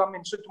process to come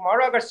in. So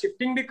tomorrow agar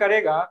shifting bhi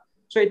karega,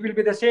 so it will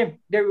be the same.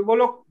 They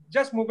will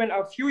just movement,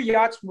 a few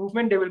yards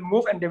movement, they will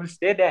move and they will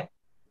stay there.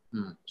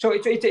 So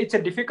it's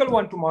a difficult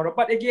one tomorrow.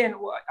 But again,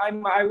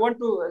 I want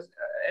to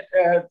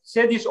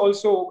say this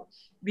also.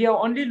 We are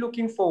only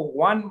looking for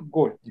one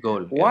goal.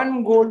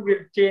 One goal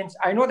will change.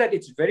 I know that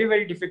it's very,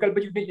 very difficult,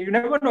 but you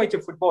never know. It's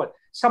a football.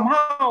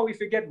 Somehow, if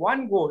you get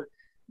one goal,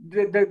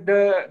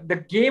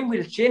 the game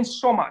will change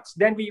so much.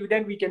 Then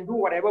we can do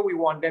whatever we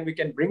want. Then we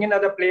can bring in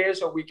other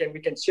players, or we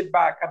can sit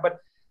back.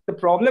 But the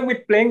problem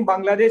with playing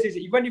Bangladesh is,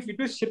 even if you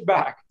do sit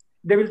back,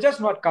 they will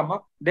just not come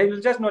up. They will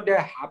just not.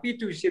 They're happy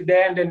to sit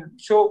there, and then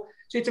so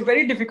it's a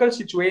very difficult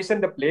situation.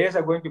 The players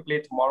are going to play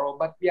tomorrow,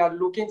 but we are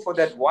looking for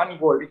that one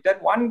goal. If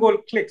that one goal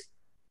clicks,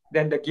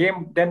 then the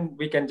game, then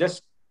we can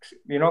just,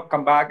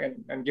 come back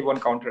and give one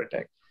counter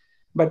attack.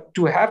 But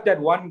to have that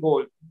one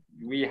goal,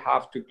 we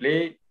have to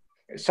play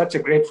such a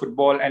great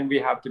football, and we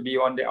have to be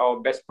on our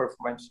best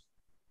performance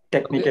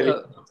technically.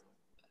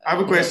 I have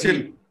a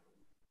question.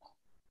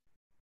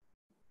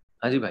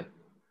 Haji bhai.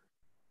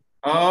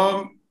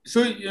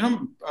 So,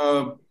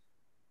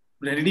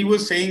 Renedy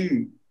was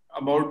saying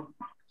about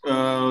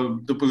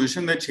the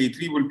position that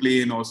Chhetri will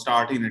play in, or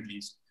start in at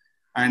least.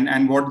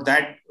 And what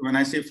that, when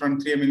I say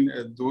front three, I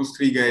mean those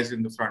three guys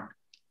in the front.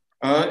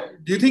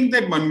 Do you think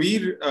that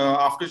Manveer,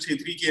 after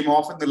Chhetri came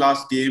off in the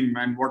last game,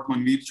 and what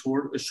Manveer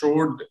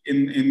showed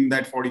in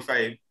that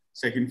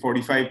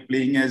 45,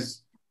 playing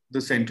as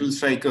the central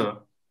striker,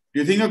 do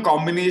you think a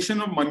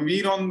combination of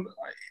Manveer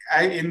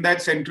in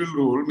that central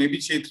role, maybe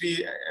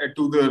Chhetri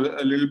to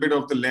a little bit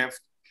of the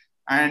left,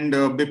 and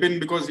Bipin,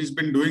 because he's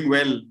been doing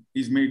well,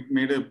 he's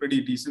made a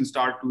pretty decent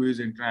start to his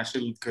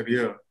international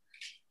career.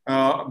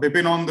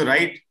 Bipin on the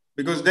right,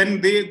 because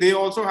then they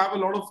also have a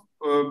lot of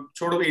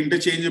sort of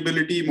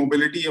interchangeability,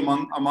 mobility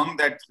among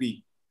that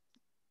three.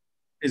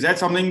 Is that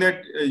something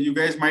that you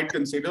guys might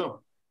consider?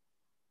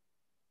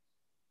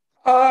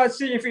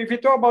 See, if you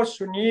talk about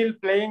Sunil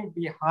playing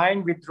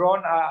behind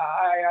withdrawn,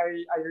 I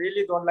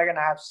really don't like, and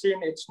I have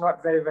seen it's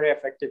not very, very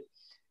effective.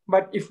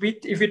 But if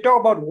we talk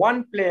about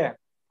one player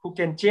who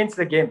can change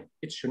the game,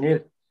 it's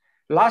Sunil.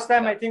 Last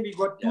time, I think we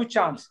got two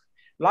chances.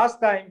 Last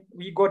time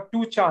we got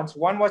two chances.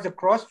 One was a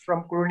cross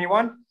from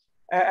Kurniawan,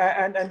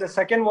 and the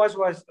second was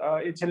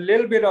it's a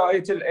little bit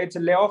it's a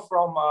layoff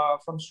from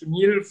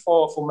Sunil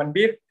for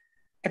Manveer.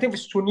 I think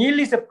Sunil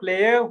is a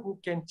player who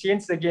can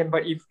change the game,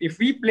 but if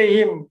we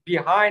play him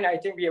behind, I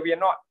think we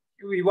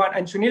want.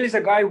 And Sunil is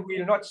a guy who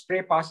will not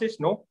stray passes,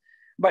 no.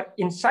 But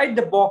inside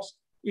the box,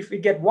 if we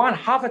get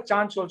half a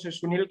chance, also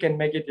Sunil can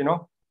make it,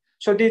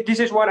 So this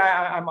is what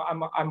I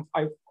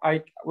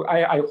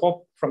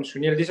hope from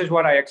Sunil. This is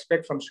what I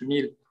expect from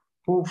Sunil,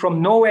 who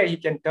from nowhere he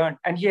can turn,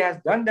 and he has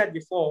done that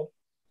before.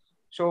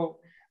 So,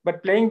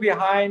 but playing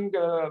behind,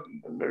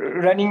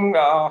 running,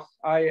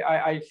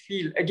 I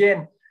feel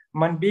again,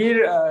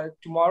 Manveer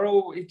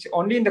tomorrow, it's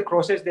only in the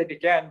crosses that he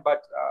can.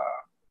 But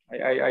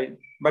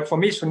but for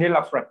me, Sunil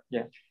up front,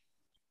 yeah.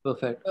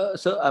 Perfect.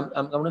 So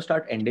I'm going to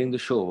start ending the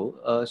show.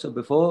 So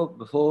before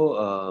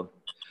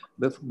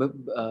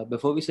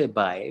we say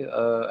bye,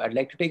 I'd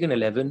like to take an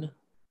 11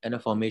 and a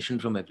formation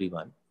from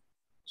everyone.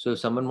 So if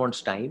someone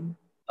wants time,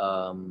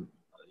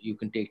 you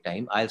can take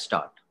time. I'll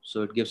start.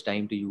 So it gives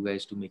time to you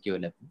guys to make your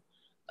 11.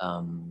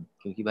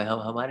 क्योंकि भाई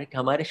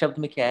हमारे शब्द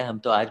में क्या है, हम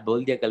तो आज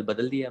बोल दिया, कल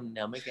बदल दिया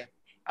हमने, हमें क्या?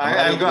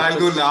 I'll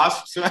go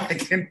last so I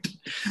can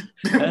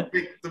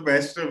pick the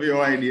best of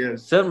your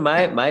ideas. Sir,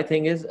 my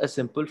thing is a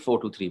simple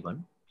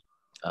 4-2-3-1.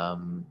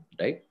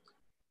 Right?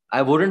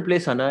 I wouldn't play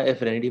Sana if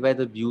Renedy by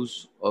the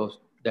views of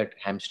that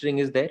hamstring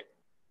is there,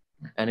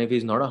 and if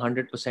he's not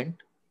 100%,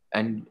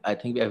 and I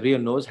think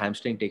everyone knows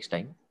hamstring takes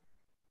time.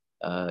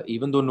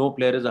 Even though no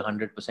player is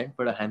 100%,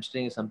 but a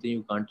hamstring is something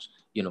you can't,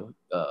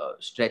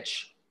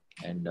 stretch,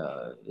 and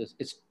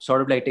it's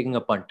sort of like taking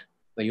a punt,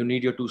 where you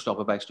need your two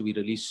stopper backs to be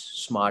really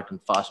smart and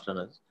fast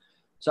runners.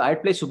 So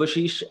I'd play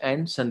Subhashish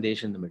and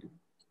Sandesh in the middle,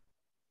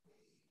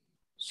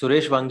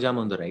 Suresh Wangjam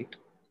on the right,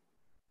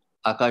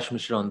 Akash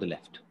Mishra on the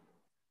left,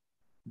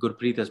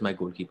 Gurpreet as my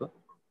goalkeeper.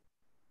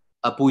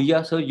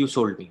 Apuya, sir, you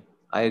sold me.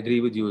 I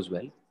agree with you as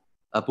well.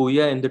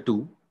 Apuya in the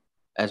 2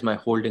 as my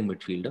holding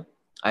midfielder.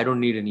 I don't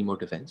need any more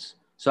defense.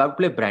 So I'll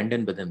play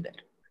Brandon with him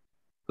there,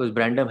 because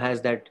Brandon has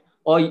that.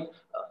 Or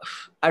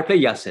I'll play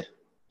Yasser.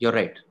 You're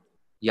right,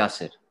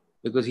 Yasser,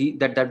 because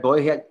that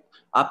boy had.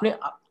 I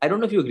don't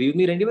know if you agree with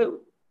me, Randy, but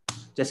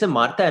जैसे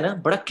मारता है ना,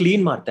 बड़ा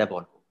clean मारता है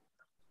ball को.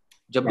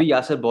 जब भी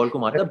यासिर बॉल को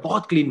मारता है,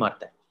 बहुत clean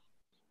मारता है.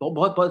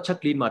 बहुत अच्छा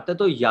clean मारता है.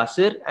 तो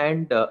Yasser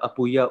and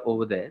Apuya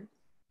over there.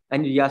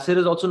 And Yasser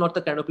is also not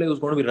the kind of player who's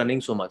going to be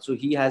running so much. So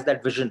he has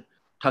that vision.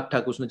 Thak,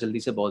 usne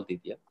jaldi se ball de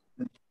diya.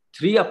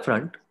 3 up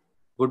front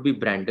would be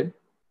Brandon,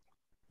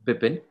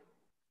 Bipin,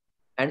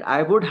 and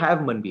I would have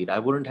Manveer. I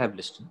wouldn't have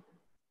Liston.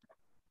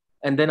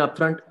 And then up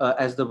front,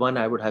 as the one,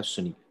 I would have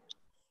Sunil.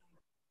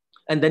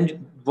 And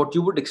then what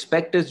you would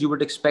expect is you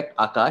would expect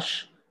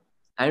Akash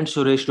and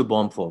Suresh to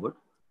bomb forward.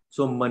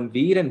 So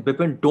Manveer and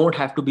Bipin don't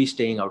have to be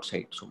staying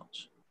outside so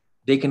much.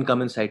 They can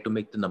come inside to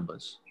make the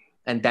numbers.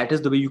 And that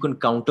is the way you can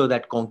counter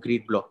that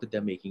concrete block that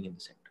they're making in the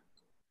center.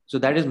 So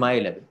that is my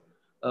 11.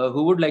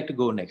 Who would like to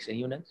go next?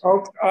 Anyone else?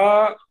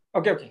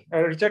 Okay.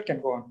 Richard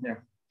can go on. Yeah.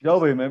 जाओ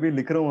भाई मैं भी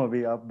लिख रहा हूँ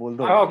अभी आप बोल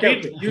दो.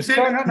 Okay. You said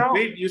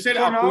you said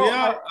so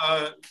Apuya.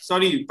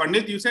 Sorry,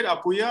 Pandit. You said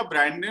Apuya,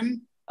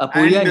 Brandon.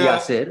 Apuya and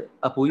Yasir.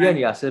 Apuya and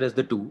Yasir as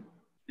the 2.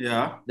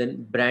 Yeah.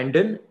 Then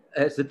Brandon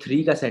as the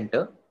 3 ka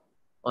center.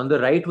 On the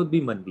right would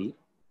be Manveer.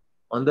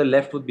 On the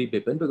left would be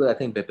Bipin, because I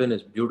think Bipin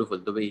is beautiful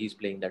the way he's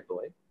playing that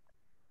boy.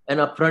 And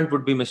up front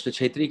would be Mr.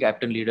 Chhetri,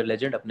 captain, leader,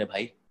 legend, अपने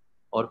भाई.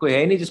 और कोई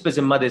है नहीं जिस पे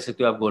जिम्मा दे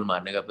सकते हो आप गोल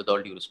मारने का, with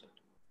all due respect.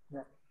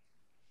 Yeah.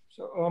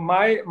 So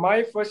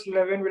my first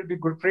 11 will be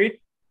Gurpreet.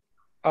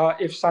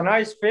 If Sana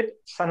is fit,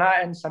 Sana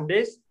and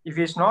Sandesh. If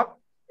he's not,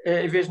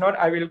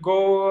 I will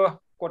go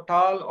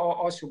Kotal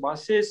or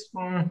Subhasis.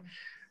 Who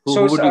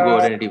would you go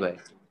already by?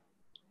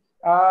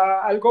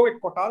 I'll go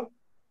with Kotal.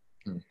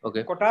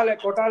 Okay.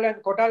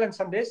 Kotal and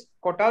Sandesh.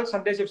 Kotal,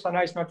 Sandesh if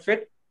Sana is not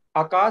fit.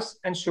 Akash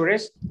and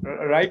Suresh,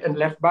 right and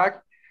left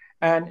back.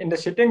 And in the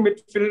sitting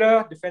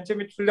midfielder, defensive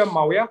midfielder,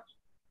 Mawia.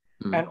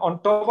 And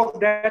on top of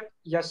that,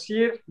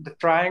 Yasir, the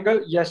triangle,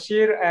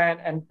 Yasir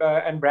and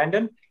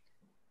Brandon.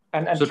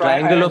 And so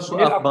triangle of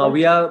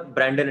Mawia,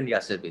 Brandon and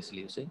Yasir,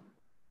 basically, you say?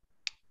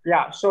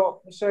 Yeah.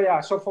 So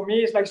for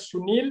me, it's like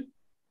Sunil,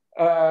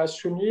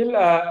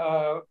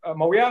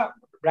 Mawia,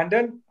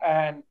 Brandon,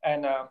 and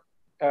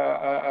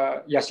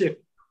Yasir.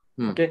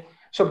 Okay.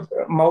 So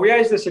Mawia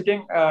is the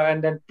sitting,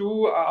 and then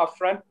 2 up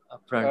front.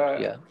 Up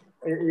front, yeah.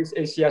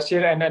 Is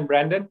Yasir and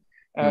Brandon.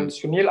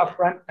 Sunil up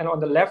front, and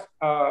on the left,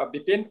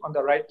 Bipin, on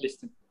the right,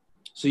 Liston.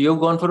 So you've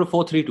gone for a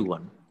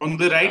 4-3-2-1. On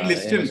the right,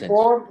 Liston.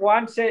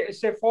 4-1, say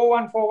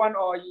 4-1-4-1,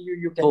 or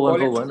you can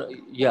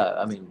 4-1-4-1. Yeah,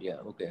 I mean,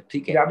 yeah, okay.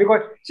 Yeah,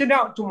 because see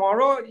now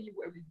tomorrow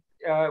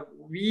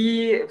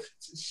we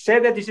say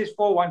that this is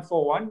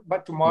 4-1-4-1,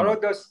 but tomorrow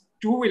those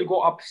 2 will go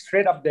up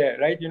straight up there,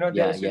 right? You know,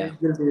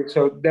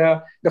 so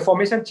the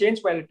formation change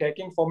while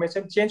attacking,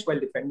 formation change while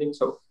defending.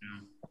 So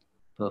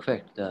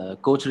perfect.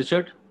 Coach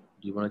Richard,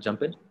 do you want to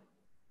jump in?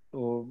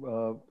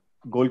 So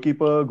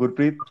goalkeeper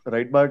Gurpreet,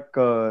 right back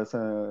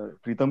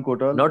Pritam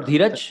Kotal. Not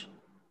Dheeraj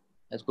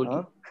as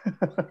goalkeeper.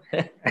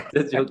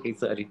 Just joking,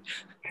 sorry.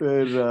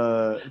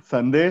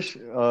 Sandesh,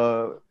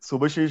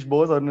 Subhashish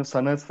Bose, or if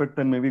Sana is fit,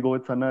 then maybe go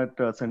with Sana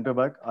at centre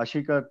back.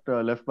 Ashik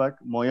at left back.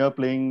 Moya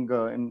playing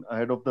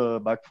ahead of the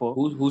back 4.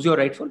 Who's your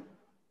rightful?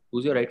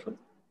 Right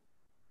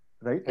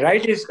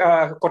is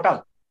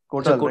Kotal.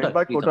 Right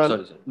back Kotal.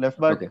 Sorry. Left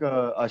back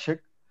Ashik.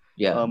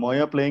 Yeah.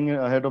 Moya playing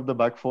ahead of the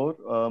back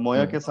 4.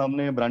 Moya ke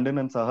samne Brandon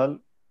and Sahal.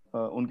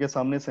 Unke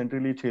samne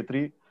centrally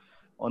Chhetri.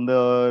 On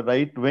the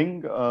right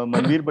wing,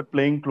 Manveer, but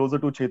playing closer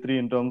to Chhetri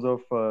in terms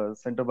of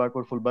centre back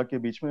or full back ke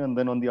beech mein. And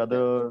then on the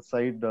other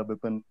side,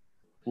 Bipin,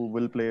 who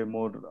will play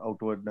more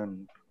outward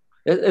than.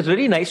 It's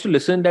really nice to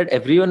listen that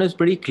everyone is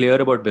pretty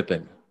clear about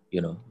Bipin,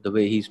 you know, the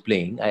way he's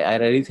playing. I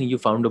really think you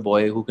found a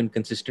boy who can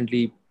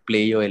consistently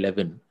play your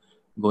 11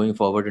 going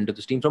forward into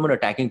this team from an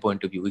attacking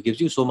point of view. He gives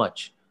you so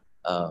much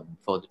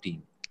for the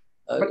team.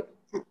 But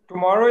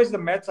tomorrow is the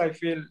match, I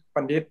feel,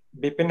 Pandit.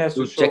 Bipin has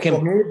to show. Check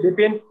him.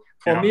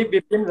 For me,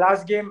 Bipin,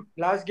 last game,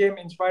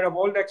 in spite of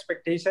all the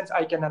expectations,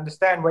 I can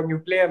understand when you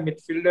play a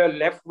midfielder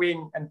left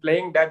wing and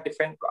playing that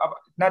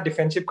not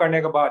defensive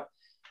karne ke baad,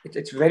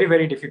 it's very,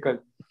 very difficult.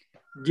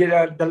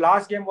 The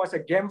last game was a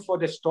game for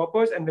the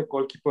stoppers and the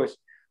goalkeepers.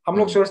 हम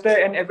लोग सोचते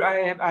हैं,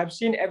 and I've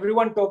seen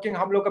everyone talking,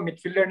 हम लोग का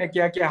midfielder ने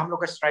क्या किया, हम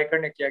लोग का striker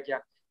ने क्या किया.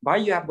 Bhai,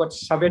 you have got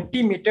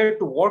 70 meter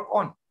to work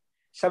on.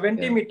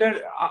 70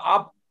 meter,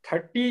 आप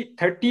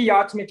 30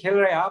 yards में खेल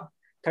रहे हैं आप.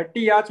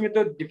 30 yards में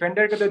तो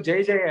डिफेंडर का तो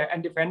जय है,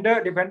 एंड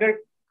डिफेंडर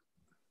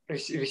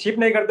रिसीव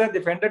नहीं करता,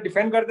 डिफेंडर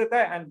डिफेंड कर देता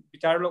है एंड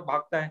बेचारे लोग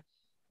भागता है.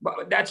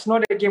 That's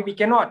not a game. We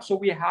cannot. So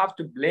we have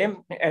to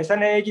blame. ऐसा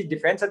नहीं है कि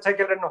डिफेंस अच्छा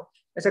खेल रहा है, no.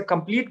 ऐसा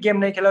कंप्लीट गेम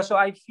नहीं खेला. So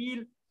I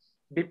feel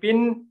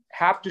Bipin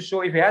have to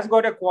show, if he has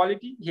got a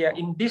quality here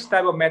in this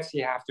type of match, he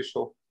have to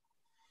show.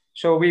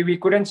 So we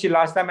couldn't see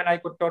last time, and I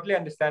could totally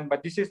understand.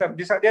 But these are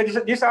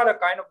the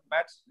kind of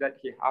match that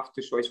he have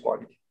to show his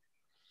quality.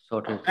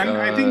 And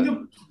I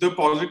think the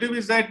positive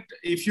is that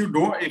if you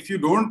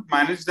don't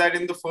manage that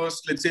in the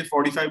first, let's say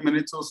 45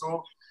 minutes or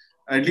so,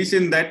 at least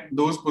in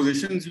those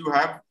positions, you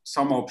have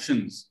some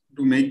options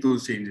to make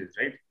those changes,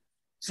 right?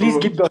 So, please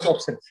give those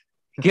options.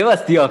 Give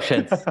us the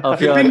options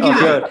of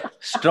your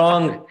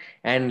strong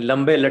and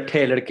lambe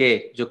lathe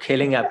ladke jo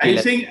khelenge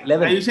aapke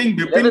 11. Are you saying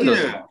Bipin ki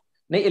jagah?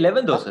 Nahi,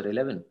 11 do sir,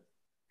 11.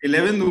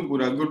 11 do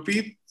pura.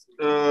 Gurpreet,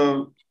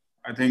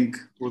 I think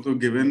wo to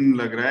given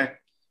lag raha hai.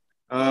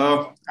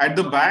 At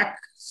the back,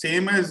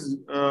 same as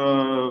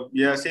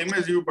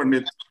you,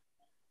 Pandit.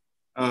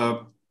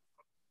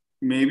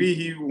 Maybe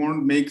he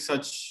won't make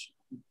such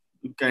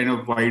kind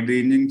of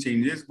wide-ranging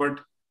changes, but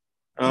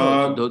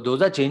So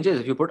those are changes.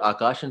 If you put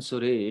Akash and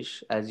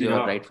Suresh as your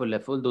right full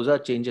left full, those are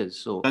changes.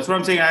 So that's what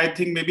I'm saying. I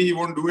think maybe he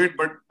won't do it,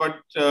 but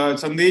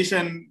Sandesh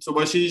and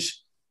Subhashish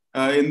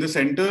in the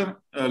center,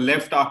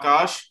 left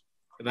Akash,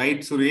 right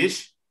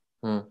Suresh,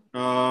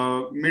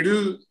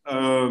 middle.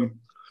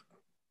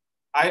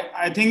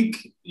 I think,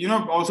 you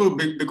know, also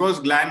because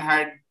Glenn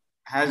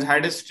has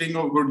had a string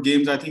of good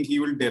games, I think he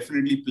will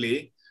definitely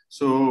play.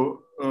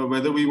 So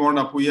whether we want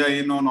Apuya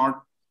in or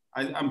not,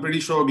 I'm pretty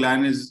sure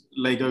Glenn is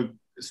like a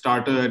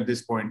starter at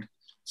this point.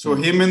 So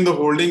him in the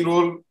holding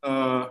role,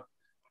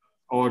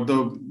 or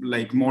the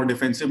like more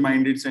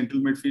defensive-minded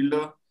central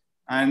midfielder,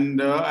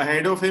 and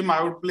ahead of him,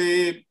 I would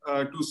play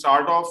to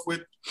start off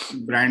with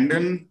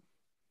Brandon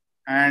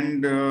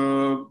and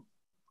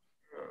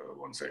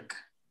one sec.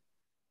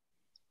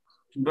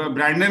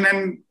 Brandon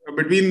and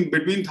between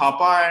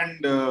Thapa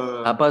and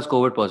Thapa is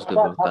COVID positive.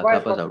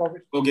 Thapa is out.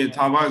 Okay,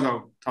 Thapa is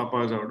out.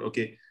 Thapa is out.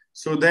 Okay,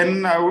 so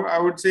then I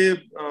would say,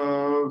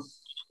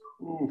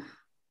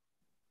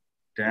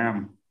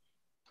 damn.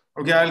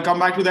 Okay, I'll come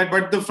back to that.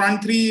 But the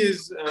front three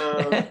is.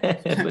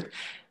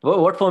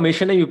 What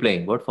formation are you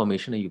playing?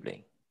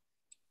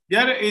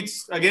 Yeah,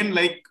 it's again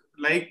like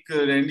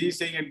Randy is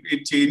saying,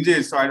 it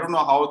changes. So I don't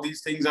know how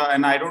these things are,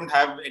 and I don't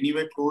have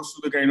anywhere close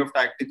to the kind of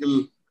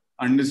tactical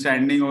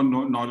understanding or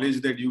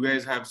knowledge that you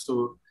guys have.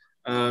 So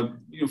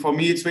for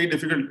me, it's very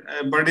difficult.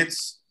 But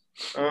it's,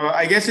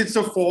 I guess it's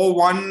a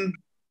 4-1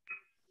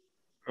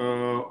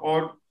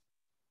 or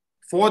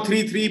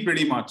 4-3-3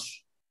 pretty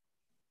much.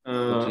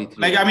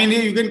 Like, I mean,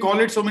 you can call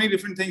it so many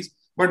different things,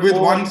 but with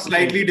one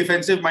slightly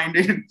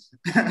defensive-minded.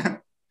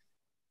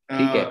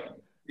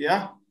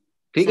 Yeah.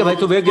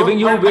 So we're giving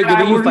you 5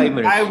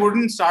 minutes. I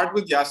wouldn't start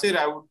with Yasir.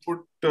 I would put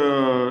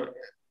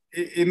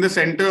in the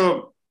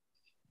center.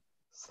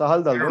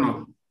 Sahal I don't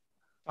know.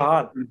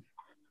 Sahal.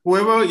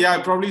 Whoever,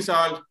 probably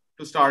Sahal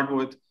to start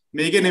with.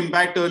 Make an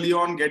impact early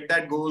on, get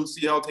that goal,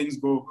 see how things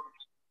go.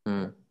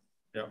 Yeah.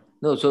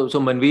 No, so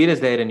Manveer is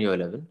there in your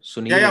 11.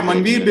 Sunil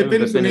Manveer,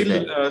 Bipin,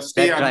 Sunil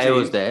stay unchanged. That trio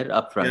is there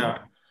up front. Yeah.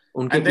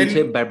 उनके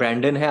पीछे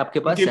Brandon है, आपके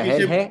पास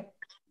Sahal है.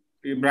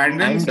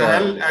 Brandon,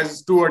 Sahal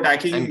as two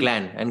attacking and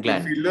Glenn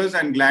midfielders,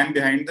 and Glenn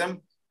behind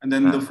them, and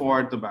then the four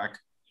at the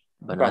back.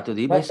 बना तो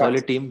दी भाई,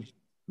 solid team.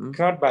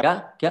 Not bad.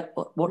 क्या?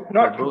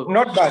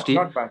 Not bad.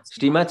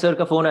 Steamat sir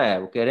का फोन आया,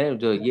 वो कह रहे हैं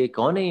जो ये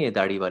कौन है ये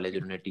दाढ़ी वाले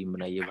जिन्होंने टीम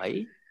बनाई है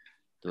भाई,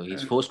 तो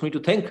he's forced me to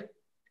think.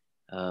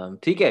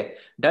 ठीक है,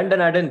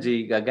 done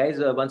ji. Guys,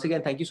 once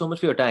again thank you so much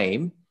for your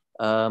time.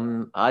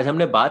 आज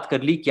हमने बात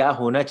कर ली क्या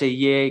होना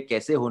चाहिए,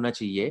 कैसे होना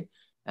चाहिए,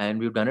 and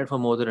we've done it for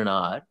more than an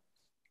hour.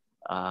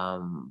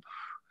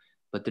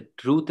 But the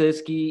truth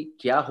is कि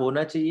क्या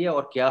होना चाहिए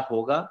और क्या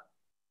होगा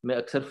में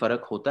अक्सर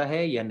फर्क होता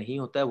है या नहीं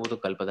होता है, वो तो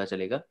कल पता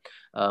चलेगा.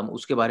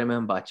 उसके बारे में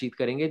हम बातचीत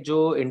करेंगे.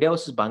 जो इंडिया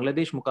वर्सेस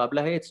बांग्लादेश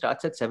मुकाबला है, it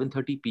starts at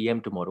 7:30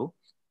 PM tomorrow,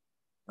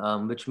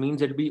 which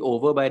means it'll be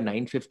over by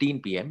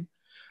 9:15 PM.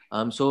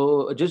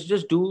 So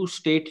just do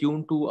stay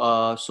tuned to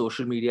our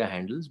social media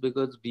handles,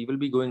 because we will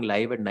be going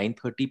live at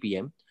 9:30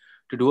 PM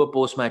to do a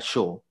post-match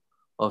show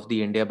of the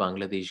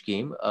India-Bangladesh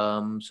game.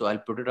 So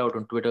I'll put it out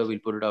on Twitter,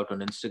 we'll put it out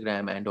on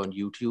Instagram and on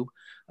YouTube.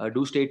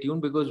 Do stay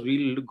tuned, because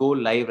we'll go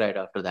live right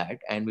after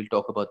that and we'll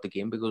talk about the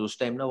game, because उस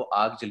time ना वो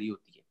आग जली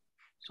होती है,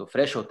 so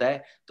fresh होता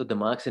है, तो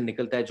दिमाग से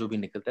निकलता है जो भी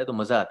निकलता है, तो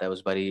मजा आता है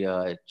उस बारी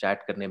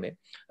chat करने में.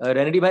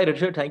 Renedy bhai,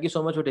 Richard, thank you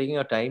so much for taking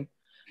your time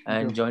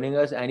and joining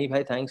us. Annie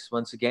bhai, thanks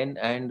once again,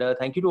 and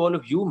thank you to all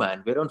of you,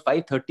 man. We're on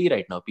 5:30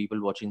 right now,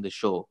 people watching the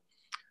show,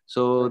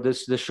 so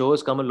this show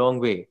has come a long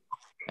way.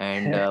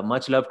 And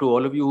much love to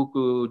all of you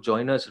who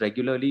join us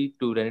regularly,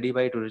 to Renedy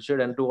bhai, to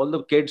Richard, and to all the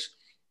kids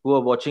who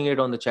are watching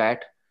it on the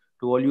chat,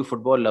 to all you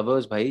football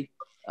lovers भाई.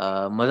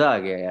 मजा आ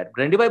गया यार.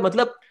 Renedy bhai,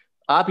 मतलब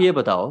आप ये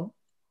बताओ,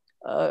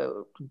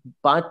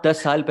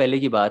 5-10 साल पहले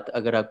की बात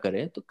अगर आप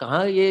करें, तो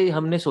कहाँ ये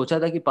हमने सोचा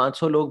था कि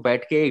 500 लोग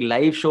बैठ के एक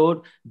लाइव शो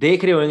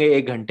देख रहे होंगे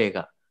 1 घंटे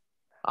का.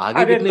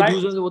 आगे कितने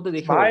व्यूज होंगे वो तो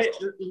देखो भाई.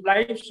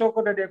 लाइव शो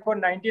को तो देखो,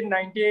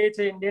 1998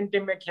 से इंडियन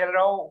टीम में खेल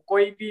रहा हूँ,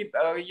 कोई भी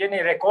ये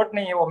नहीं, रिकॉर्ड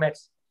नहीं है वो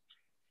मैच.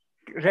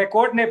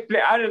 Record ने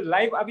play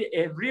live. अभी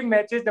every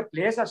matches the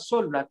players are so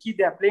lucky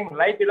they are playing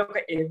live. ये लोग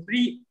का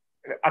every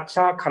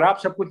अच्छा खराब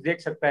सब कुछ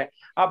देख सकता है.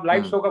 आप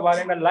लाइव शो के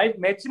बारे में, लाइव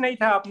मैच नहीं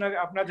था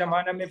अपना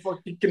जमाना में,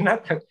 कितना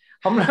था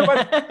हम लोग बस.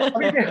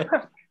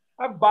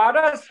 अब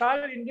 12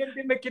 साल इंडियन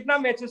टीम में कितना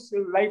मैचेस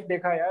लाइव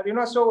देखा यार, you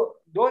know. So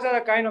those are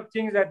the kind of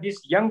things that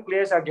these young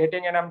players are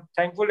getting, and I'm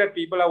thankful that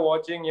people are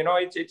watching. You know,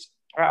 it's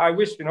I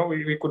wish, you know,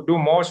 we could do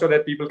more so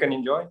that people can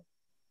enjoy.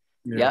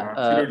 Yeah,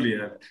 absolutely.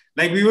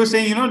 Like we were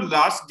saying, you know,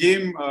 last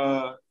game,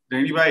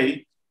 Renedy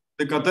bhai,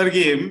 the Qatar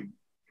game,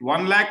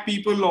 1 lakh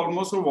people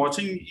almost were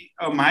watching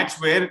a match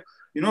where,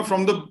 you know,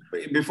 from the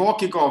before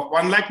kickoff,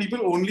 1 lakh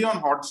people only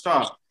on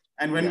Hotstar.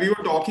 And when we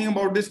were talking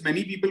about this,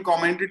 many people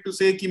commented to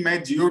say कि मैं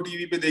Jio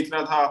TV पे देख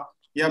रहा था,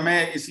 या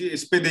मैं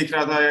इस पे देख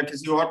रहा था, या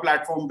किसी और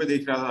प्लेटफॉर्म पे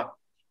देख रहा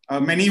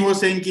था. Many were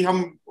saying कि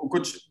हम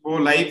कुछ वो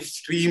लाइव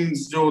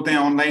स्ट्रीम्स जो होते हैं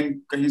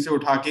ऑनलाइन कहीं से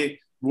उठा के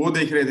वो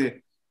देख रहे थे.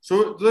 So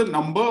the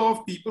number of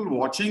people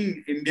watching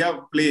India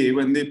play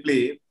when they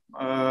play,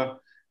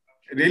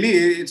 really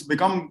it's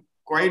become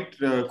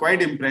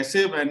quite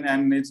impressive,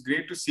 and it's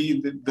great to see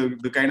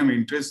the kind of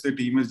interest the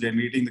team is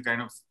generating, the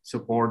kind of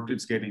support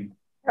it's getting.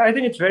 I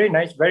think it's very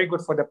nice, very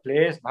good for the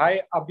players. भाई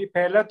अभी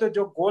पहला तो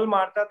जो गोल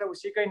मारता था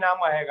उसी का ही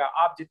नाम आएगा.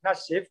 आप जितना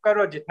सेव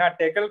करो, जितना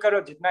टैकल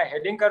करो, जितना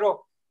हेडिंग करो,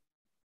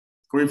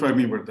 कोई फर्क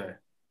नहीं पड़ता है.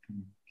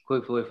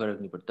 कोई फर्क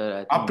नहीं पड़ता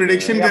है. आप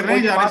प्रेडिक्शन कर रहे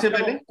हैं जाने से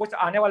पहले? कुछ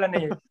आने वाला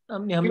नहीं है.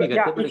 हम नहीं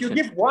करते prediction. If you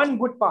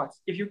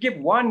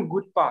give one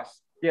good pass,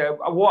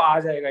 वो आ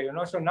जाएगा, you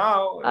know. So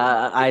now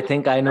I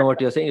think I know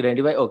what you're saying,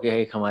 रेंडी भाई. ओके,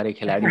 एक हमारे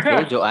खिलाड़ी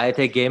थे जो आए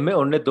थे गेम में,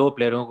 उन्होंने 2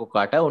 प्लेयरों को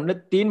काटा, उन्होंने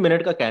 3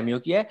 मिनट का कैमियो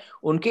किया है.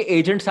 उनके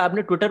एजेंट साहब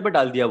ने ट्विटर पे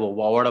डाल दिया वो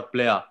व्हाट अ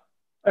प्लेयर.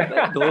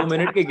 2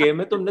 मिनट के गेम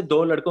में तुमने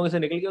 2 लड़कों से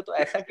निकल गया, तो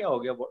ऐसा क्या हो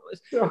गया?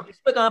 इस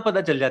पे कहाँ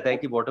पता चल जाता है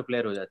कि व्हाट अ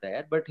प्लेयर हो जाता है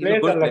यार. But he is a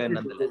good player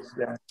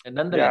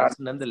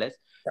nonetheless.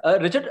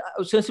 Richard,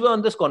 since we are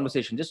on this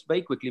conversation, just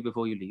very quickly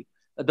before you leave,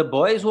 the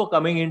boys who are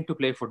coming in to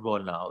play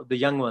football now,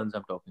 the young ones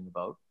I'm talking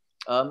about.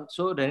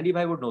 So Randy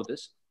bhai would know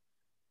this.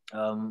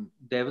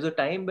 There was a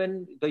time when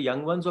the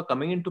young ones were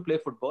coming in to play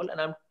football,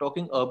 and I'm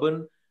talking urban,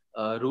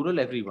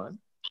 rural, everyone.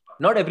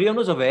 Not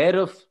everyone was aware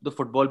of the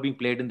football being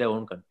played in their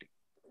own country.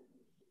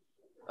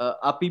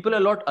 Are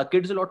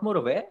kids a lot more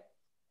aware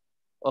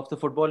of the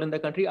football in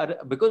their country?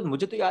 Because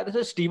मुझे तो याद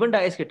है Steven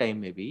DISE के time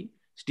में भी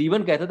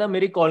Steven कहता था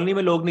मेरी कॉलोनी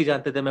में लोग नहीं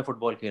जानते थे मैं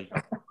फुटबॉल खेल रहा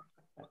हूँ,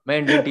 मैं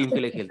इंडियन टीम के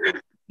लिए खेलता हूँ.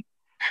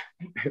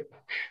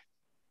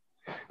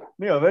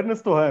 नहीं,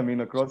 अवेयरनेस तो है. I mean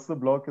across the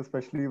block,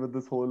 specially with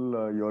this whole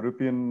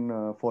European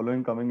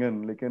following coming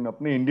in. लेकिन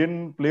अपने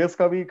इंडियन प्लेयर्स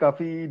का भी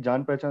काफी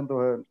जान पहचान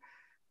तो है.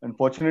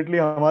 अनफॉर्चुनेटली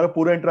हमारा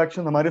पूरा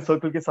इंटरेक्शन हमारे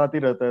सर्कल के साथ ही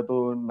रहता है,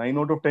 तो 9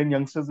 out of 10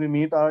 youngsters we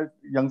meet are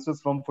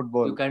youngsters from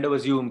football. You kind of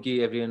assume कि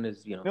एवरीवन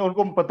इज, यू नो.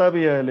 उनको पता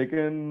भी है,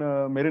 लेकिन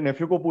मेरे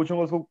नेफ्यू को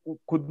पूछूंगा, उसको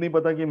खुद नहीं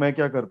पता कि मैं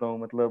क्या करता हूँ.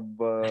 मतलब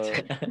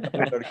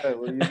लड़का है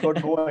वो, he's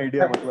got no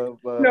idea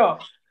मतलब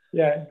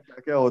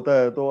क्या होता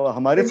है. तो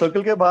हमारे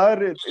सर्कल के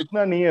बाहर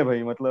इतना नहीं है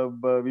भाई.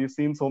 मतलब we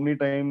seen so many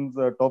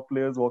times top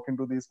players walk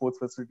into the sports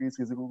facilities,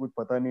 किसी को कुछ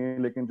पता नहीं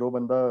है. लेकिन जो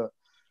बंदा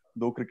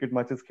 2 क्रिकेट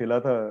मैचेस खेला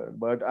था,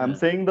 but I am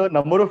saying the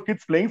number of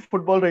kids playing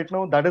football right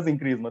now, that is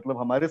increase. मतलब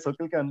हमारे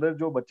सर्कल के अंदर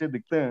जो बच्चे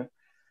दिखते हैं,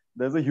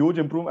 there is a huge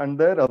improve and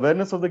there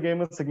awareness of the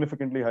game is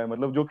significantly high.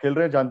 मतलब जो खेल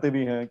रहे हैं जानते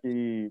भी हैं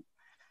कि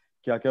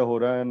क्या क्या हो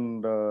रहा है.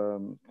 And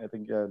I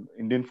think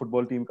Indian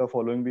football team का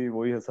फॉलोइंग भी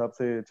वही हिसाब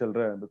से चल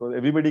रहा है, because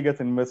everybody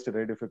gets invested,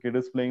 right. If your kid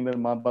is playing, then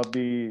माँ बाप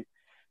भी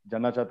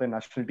जानना चाहते हैं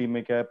नेशनल टीम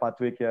में क्या है,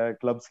 पाथवे क्या है,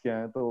 क्लब्स क्या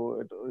है.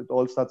 तो it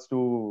all starts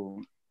to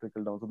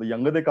trickle down. So the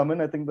younger they come in,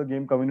 I think the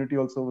game community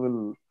also will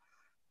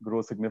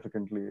grow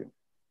significantly.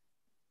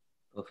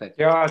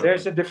 Perfect. Yeah,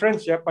 there's a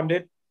difference, yeah,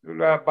 Pandit.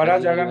 Bada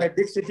jagah mein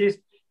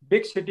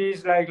big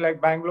cities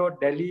like Bangalore,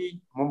 Delhi,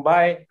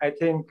 Mumbai, I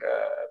think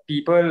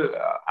people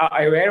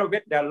are aware of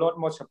it. There are a lot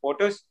more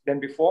supporters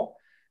than before.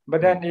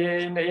 But then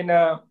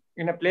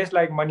in a place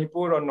like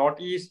Manipur or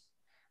Northeast,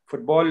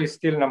 football is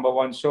still number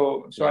 1. So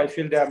I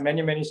feel there are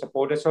many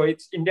supporters. So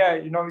it's India,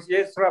 you know,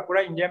 yes,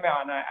 pura India mein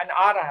aana hai and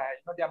aa raha hai.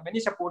 You know, there are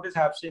many supporters I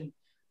have seen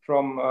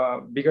from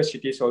bigger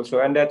cities also,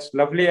 and that's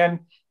lovely.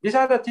 And these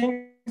are the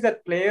things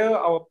that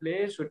our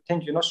players should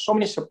think, you know, so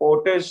many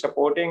supporters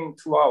supporting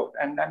throughout,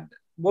 and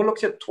वो लोग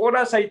से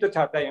थोड़ा सा ही तो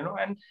चाहता है, you know,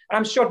 and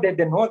I'm sure that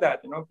they know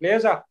that, you know,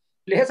 players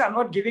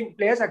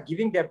are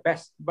giving their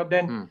best, but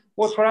then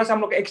वो थोड़ा सा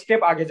हम लोग एक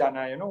step आगे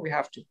जाना है, you know, we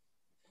have to.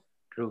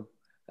 True.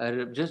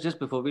 Just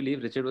before we leave,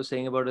 Richard was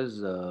saying about his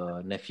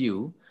nephew.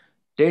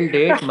 Till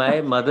date,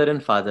 my mother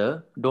and father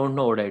don't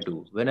know what I do.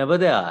 Whenever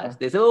they ask,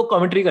 they say, "Oh,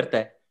 commentary करता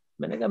है."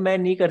 मैंने कहा मैं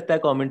नहीं करता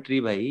commentary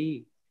भाई.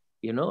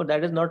 You know,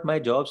 that is not my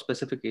job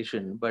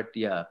specification. But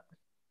yeah,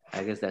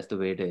 I guess that's the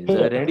way it is.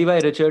 Randy bhai,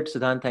 Richard,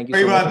 Siddhant, thank you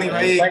so much.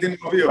 एक दिन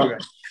वो भी होगा.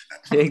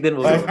 एक दिन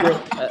वो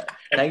भी.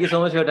 Thank you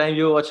so much for your time.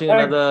 You were watching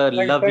another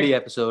lovely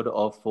episode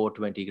of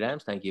 420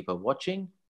 grams. Thank you for watching.